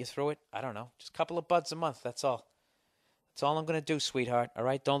that get you through it? I don't know. Just a couple of buds a month. That's all. That's all I'm going to do, sweetheart. All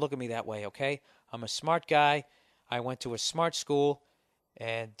right? Don't look at me that way, okay? I'm a smart guy. I went to a smart school.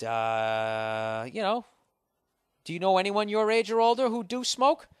 And, do you know anyone your age or older who do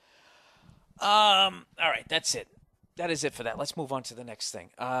smoke? All right. That's it. That is it for that. Let's move on to the next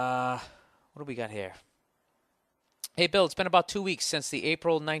thing. What do we got here? Hey, Bill, it's been about 2 weeks since the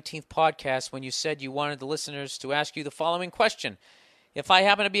April 19th podcast when you said you wanted the listeners to ask you the following question. If I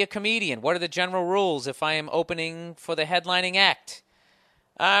happen to be a comedian, what are the general rules if I am opening for the headlining act?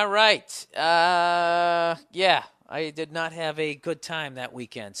 All right. Yeah, I did not have a good time that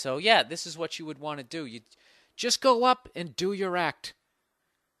weekend. So, yeah, this is what you would want to do. You just go up and do your act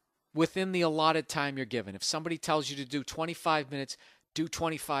within the allotted time you're given. If somebody tells you to do 25 minutes, do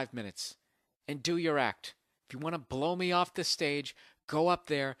 25 minutes and do your act. If you want to blow me off the stage, go up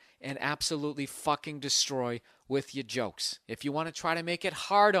there and absolutely fucking destroy with your jokes. If you want to try to make it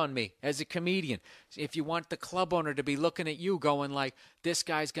hard on me as a comedian, if you want the club owner to be looking at you going like, this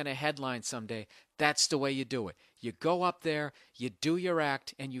guy's going to headline someday, that's the way you do it. You go up there, you do your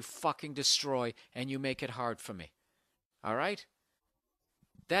act, and you fucking destroy, and you make it hard for me. All right?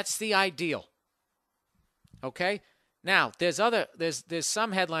 That's the ideal. Okay? Now, there's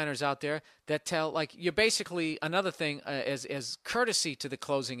some headliners out there that tell, like, you're basically, another thing as courtesy to the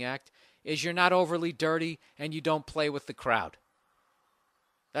closing act is you're not overly dirty and you don't play with the crowd.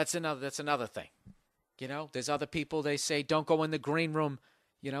 That's another thing. There's other people, they say, don't go in the green room.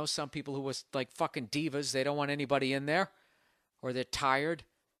 Some people who was like fucking divas, they don't want anybody in there or they're tired.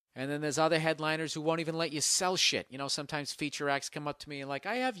 And then there's other headliners who won't even let you sell shit. Sometimes feature acts come up to me and like,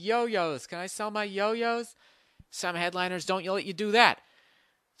 I have yo-yos. Can I sell my yo-yos? Some headliners don't let you do that.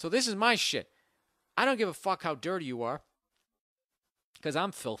 So this is my shit. I don't give a fuck how dirty you are. Because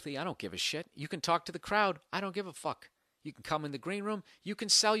I'm filthy. I don't give a shit. You can talk to the crowd. I don't give a fuck. You can come in the green room. You can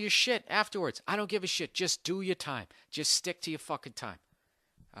sell your shit afterwards. I don't give a shit. Just do your time. Just stick to your fucking time.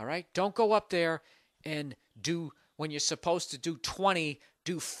 All right? Don't go up there and do, when you're supposed to do 20,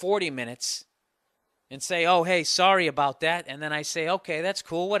 do 40 minutes. And say, oh, hey, sorry about that. And then I say, okay, that's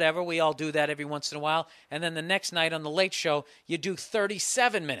cool, whatever. We all do that every once in a while. And then the next night on the Late Show, you do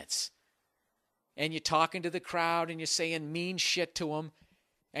 37 minutes. And you're talking to the crowd and you're saying mean shit to them.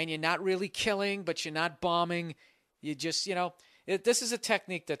 And you're not really killing, but you're not bombing. You just, this is a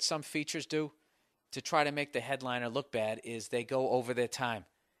technique that some features do to try to make the headliner look bad, is they go over their time.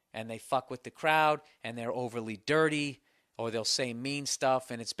 And they fuck with the crowd and they're overly dirty. Or they'll say mean stuff,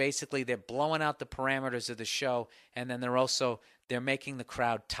 and it's basically they're blowing out the parameters of the show, and then they're making the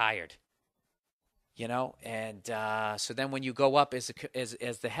crowd tired, And so then when you go up as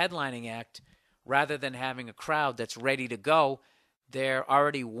the headlining act, rather than having a crowd that's ready to go, they're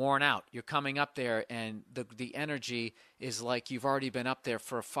already worn out. You're coming up there, and the energy is like you've already been up there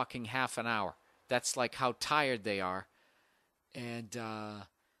for a fucking half an hour. That's like how tired they are, and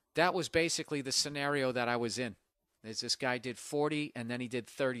that was basically the scenario that I was in. This guy did 40, and then he did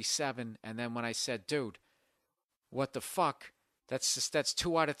 37, and then when I said, dude, what the fuck? That's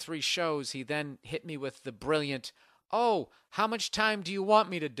 2 out of 3 shows. He then hit me with the brilliant, oh, how much time do you want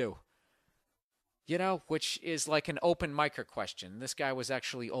me to do? Which is like an open micer question. This guy was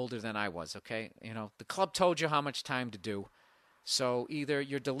actually older than I was, okay? The club told you how much time to do, so either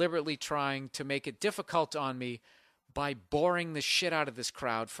you're deliberately trying to make it difficult on me by boring the shit out of this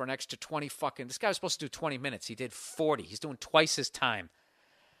crowd for an extra 20 fucking... This guy was supposed to do 20 minutes. He did 40. He's doing twice his time.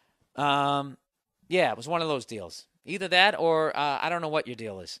 Yeah, it was one of those deals. Either that or I don't know what your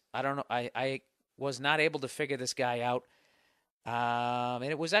deal is. I don't know. I was not able to figure this guy out. And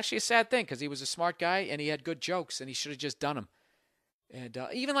it was actually a sad thing because he was a smart guy and he had good jokes and he should have just done them. And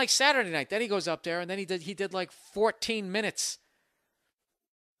even like Saturday night, then he goes up there and then he did like 14 minutes.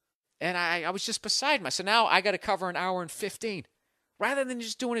 And I was just beside myself. So now I got to cover an hour and 15. Rather than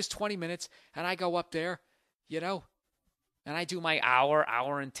just doing his 20 minutes, and I go up there, and I do my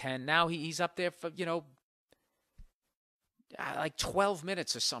hour and 10. Now he's up there for, like 12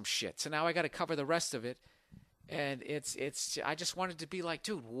 minutes or some shit. So now I got to cover the rest of it. And I just wanted to be like,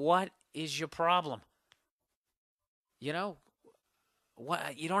 dude, what is your problem?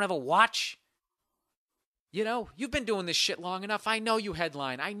 What, you don't have a watch? You know, you've been doing this shit long enough. I know you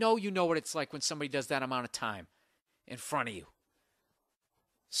headline. I know you know what it's like when somebody does that amount of time in front of you.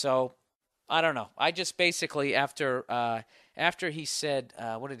 So, I don't know. I just basically, after he said,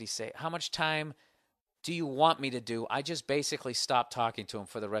 what did he say? How much time do you want me to do? I just basically stopped talking to him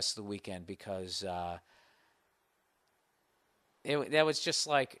for the rest of the weekend because that was just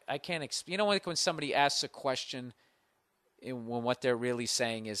like, I can't, you know, like when somebody asks a question, when what they're really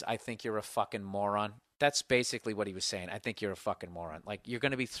saying is, I think you're a fucking moron. That's basically what he was saying. I think you're a fucking moron. Like, you're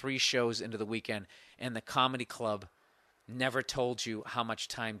going to be 3 shows into the weekend, and the comedy club never told you how much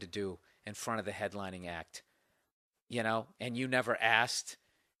time to do in front of the headlining act, you know, and you never asked.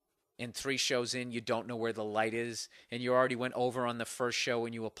 In 3 shows in, you don't know where the light is, and you already went over on the first show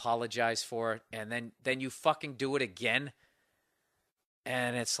and you apologize for it, and then you fucking do it again.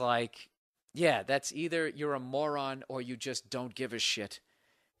 And it's like, yeah, that's either you're a moron or you just don't give a shit.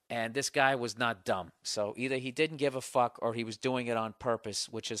 And this guy was not dumb. So either he didn't give a fuck or he was doing it on purpose,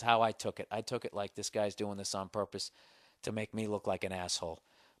 which is how I took it. I took it like this guy's doing this on purpose to make me look like an asshole.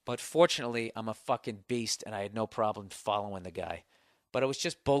 But fortunately, I'm a fucking beast, and I had no problem following the guy. But it was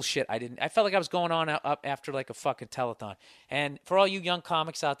just bullshit. I felt like I was going on up after like a fucking telethon. And for all you young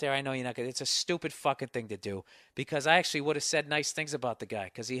comics out there, I know you're not gonna. It's a stupid fucking thing to do because I actually would have said nice things about the guy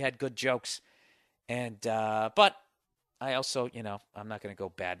because he had good jokes. And but I also, you know, I'm not gonna go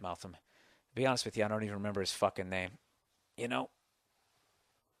badmouth him. To be honest with you, I don't even remember his fucking name. You know,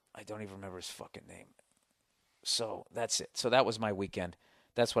 I don't even remember his fucking name. So that's it. So that was my weekend.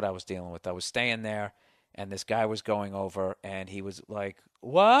 That's what I was dealing with. I was staying there. And this guy was going over, and he was like,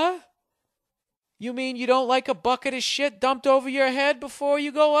 what? You mean you don't like a bucket of shit dumped over your head before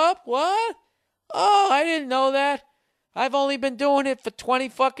you go up? What? Oh, I didn't know that. I've only been doing it for 20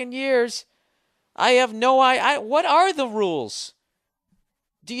 fucking years. I have no idea. What are the rules?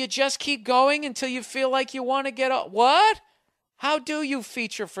 Do you just keep going until you feel like you want to get up? What? How do you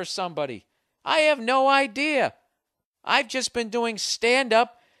feature for somebody? I have no idea. I've just been doing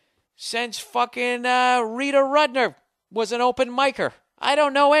stand-up since fucking Rita Rudner was an open micer. I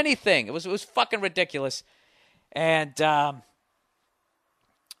don't know anything. It was fucking ridiculous. And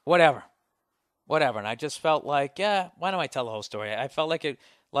whatever. And I just felt like, yeah, why don't I tell the whole story? I felt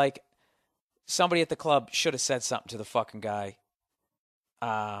like somebody at the club should have said something to the fucking guy.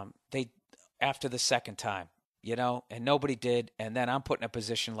 After the second time, you know, and nobody did. And then I'm put in a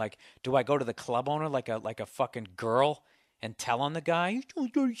position like, do I go to the club owner like a fucking girl and tell on the guy?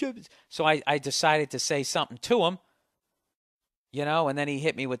 So I decided to say something to him, you know, and then he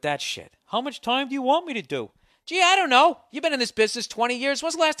hit me with that shit. How much time do you want me to do? Gee, I don't know. You've been in this business 20 years.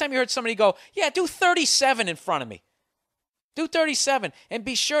 When's the last time you heard somebody go, yeah, do 37 in front of me? Do 37 and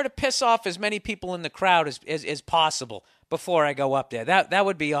be sure to piss off as many people in the crowd as possible before I go up there. That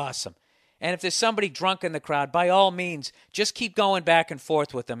would be awesome. And if there's somebody drunk in the crowd, by all means, just keep going back and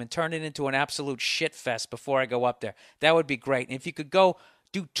forth with them and turn it into an absolute shit fest before I go up there. That would be great. And if you could go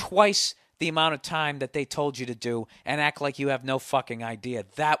do twice the amount of time that they told you to do and act like you have no fucking idea,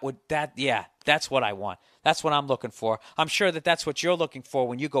 that's what I want. That's what I'm looking for. I'm sure that that's what you're looking for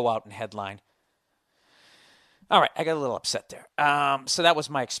when you go out and headline. All right, I got a little upset there. So that was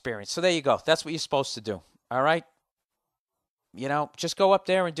my experience. So there you go. That's what you're supposed to do. All right? You know, just go up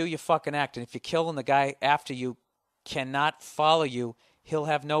there and do your fucking act. And if you're killing the guy after you cannot follow you, he'll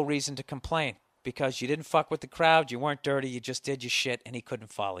have no reason to complain because you didn't fuck with the crowd, you weren't dirty, you just did your shit, and he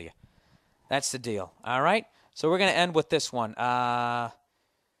couldn't follow you. That's the deal. All right? So we're going to end with this one.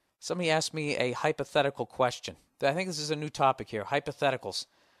 Somebody asked me a hypothetical question. I think this is a new topic here, hypotheticals.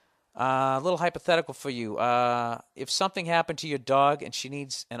 A little hypothetical for you. If something happened to your dog and she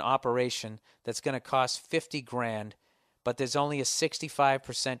needs an operation that's going to cost $50,000, but there's only a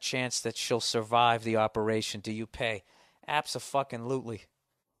 65% chance that she'll survive the operation, do you pay? Abso-fucking-lutely.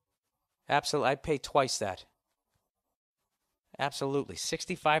 Absolutely. I'd pay twice that. Absolutely.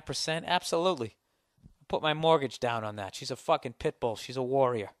 65%? Absolutely. Put my mortgage down on that. She's a fucking pit bull. She's a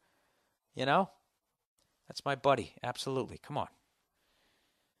warrior. You know? That's my buddy. Absolutely. Come on.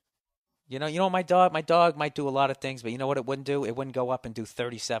 You know my dog might do a lot of things, but you know what it wouldn't do? It wouldn't go up and do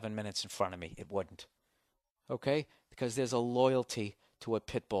 37 minutes in front of me. It wouldn't. Okay? Because there's a loyalty to a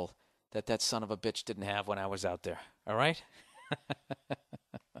pit bull that son of a bitch didn't have when I was out there. All right?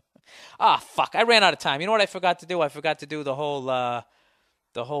 Fuck. I ran out of time. You know what I forgot to do? I forgot to do the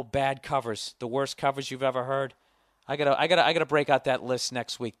whole bad covers, the worst covers you've ever heard. I gotta break out that list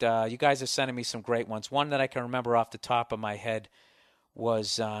next week. You guys are sending me some great ones. One that I can remember off the top of my head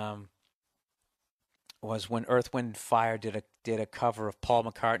was when Earth, Wind, Fire did a cover of Paul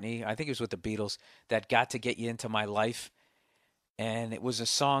McCartney. I think it was with the Beatles, that Got to Get You Into My Life. And it was a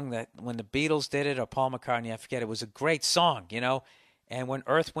song that when the Beatles did it or Paul McCartney, I forget, it was a great song, you know. And when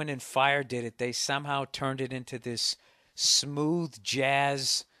Earth, Wind, and Fire did it, they somehow turned it into this smooth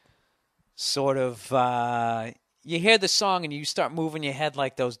jazz sort of, you hear the song and you start moving your head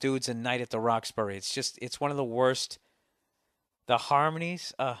like those dudes in Night at the Roxbury. It's one of the worst. The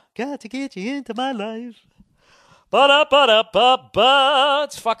harmonies, got to get you into my life. Ba-da-ba-da-ba-ba.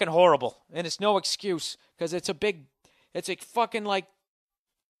 It's fucking horrible. And it's no excuse because it's a fucking like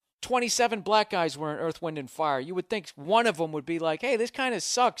 27 black guys were in Earth, Wind, and Fire. You would think one of them would be like, hey, this kind of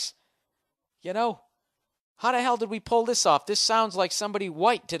sucks. You know? How the hell did we pull this off? This sounds like somebody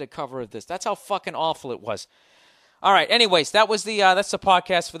white did a cover of this. That's how fucking awful it was. All right, anyways, that's the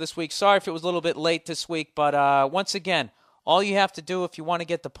podcast for this week. Sorry if it was a little bit late this week, but once again, all you have to do if you want to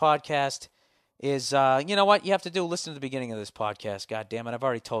get the podcast is, you know what? You have to do listen to the beginning of this podcast. God damn it, I've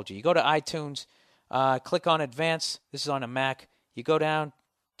already told you. You go to iTunes, click on Advance. This is on a Mac. You go down,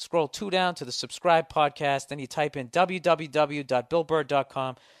 scroll 2 down to the subscribe podcast, then you type in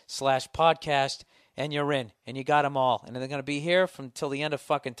www.billburr.com/podcast, and you're in, and you got them all. And they're going to be here from till the end of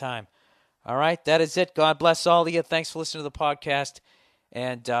fucking time. All right, that is it. God bless all of you. Thanks for listening to the podcast,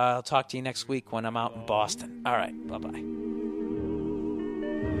 and I'll talk to you next week when I'm out in Boston. All right, bye-bye.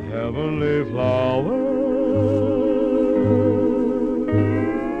 Heavenly flower,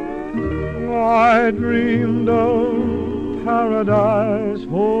 I dreamed of paradise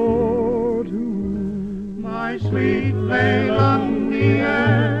for two. My sweet Leilani,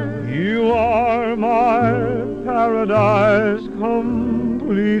 you are my paradise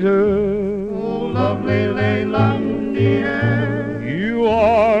completed. Oh, lovely Leilani, you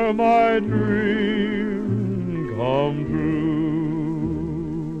are my dream come true.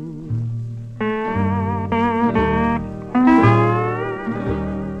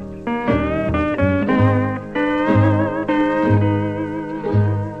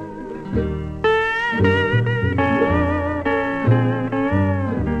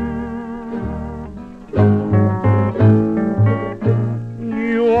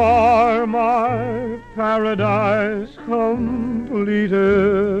 Paradise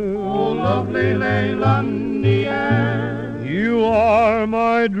completed. Oh, lovely Leilani, you are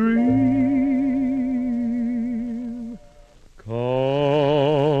my dream